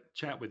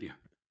chat with you.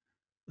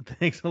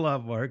 Thanks a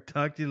lot, Mark.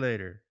 Talk to you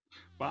later.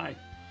 Bye.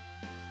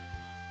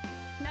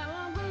 Now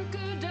I'm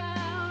bunker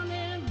down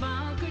in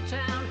Bunker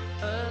Town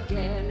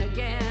again,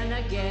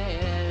 again,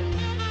 again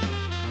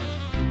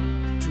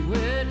to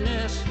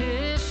witness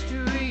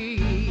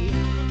history,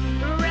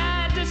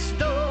 ride the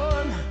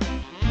storm,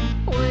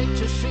 wait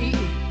to see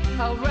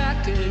a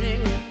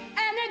reckoning,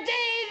 and the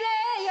day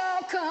they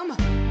all come.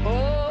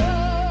 Oh,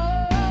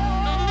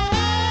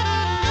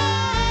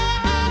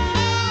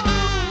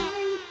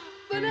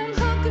 but I'm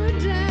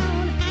hunkered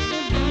down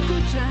in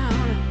Bunker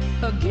Town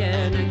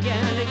again,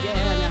 again,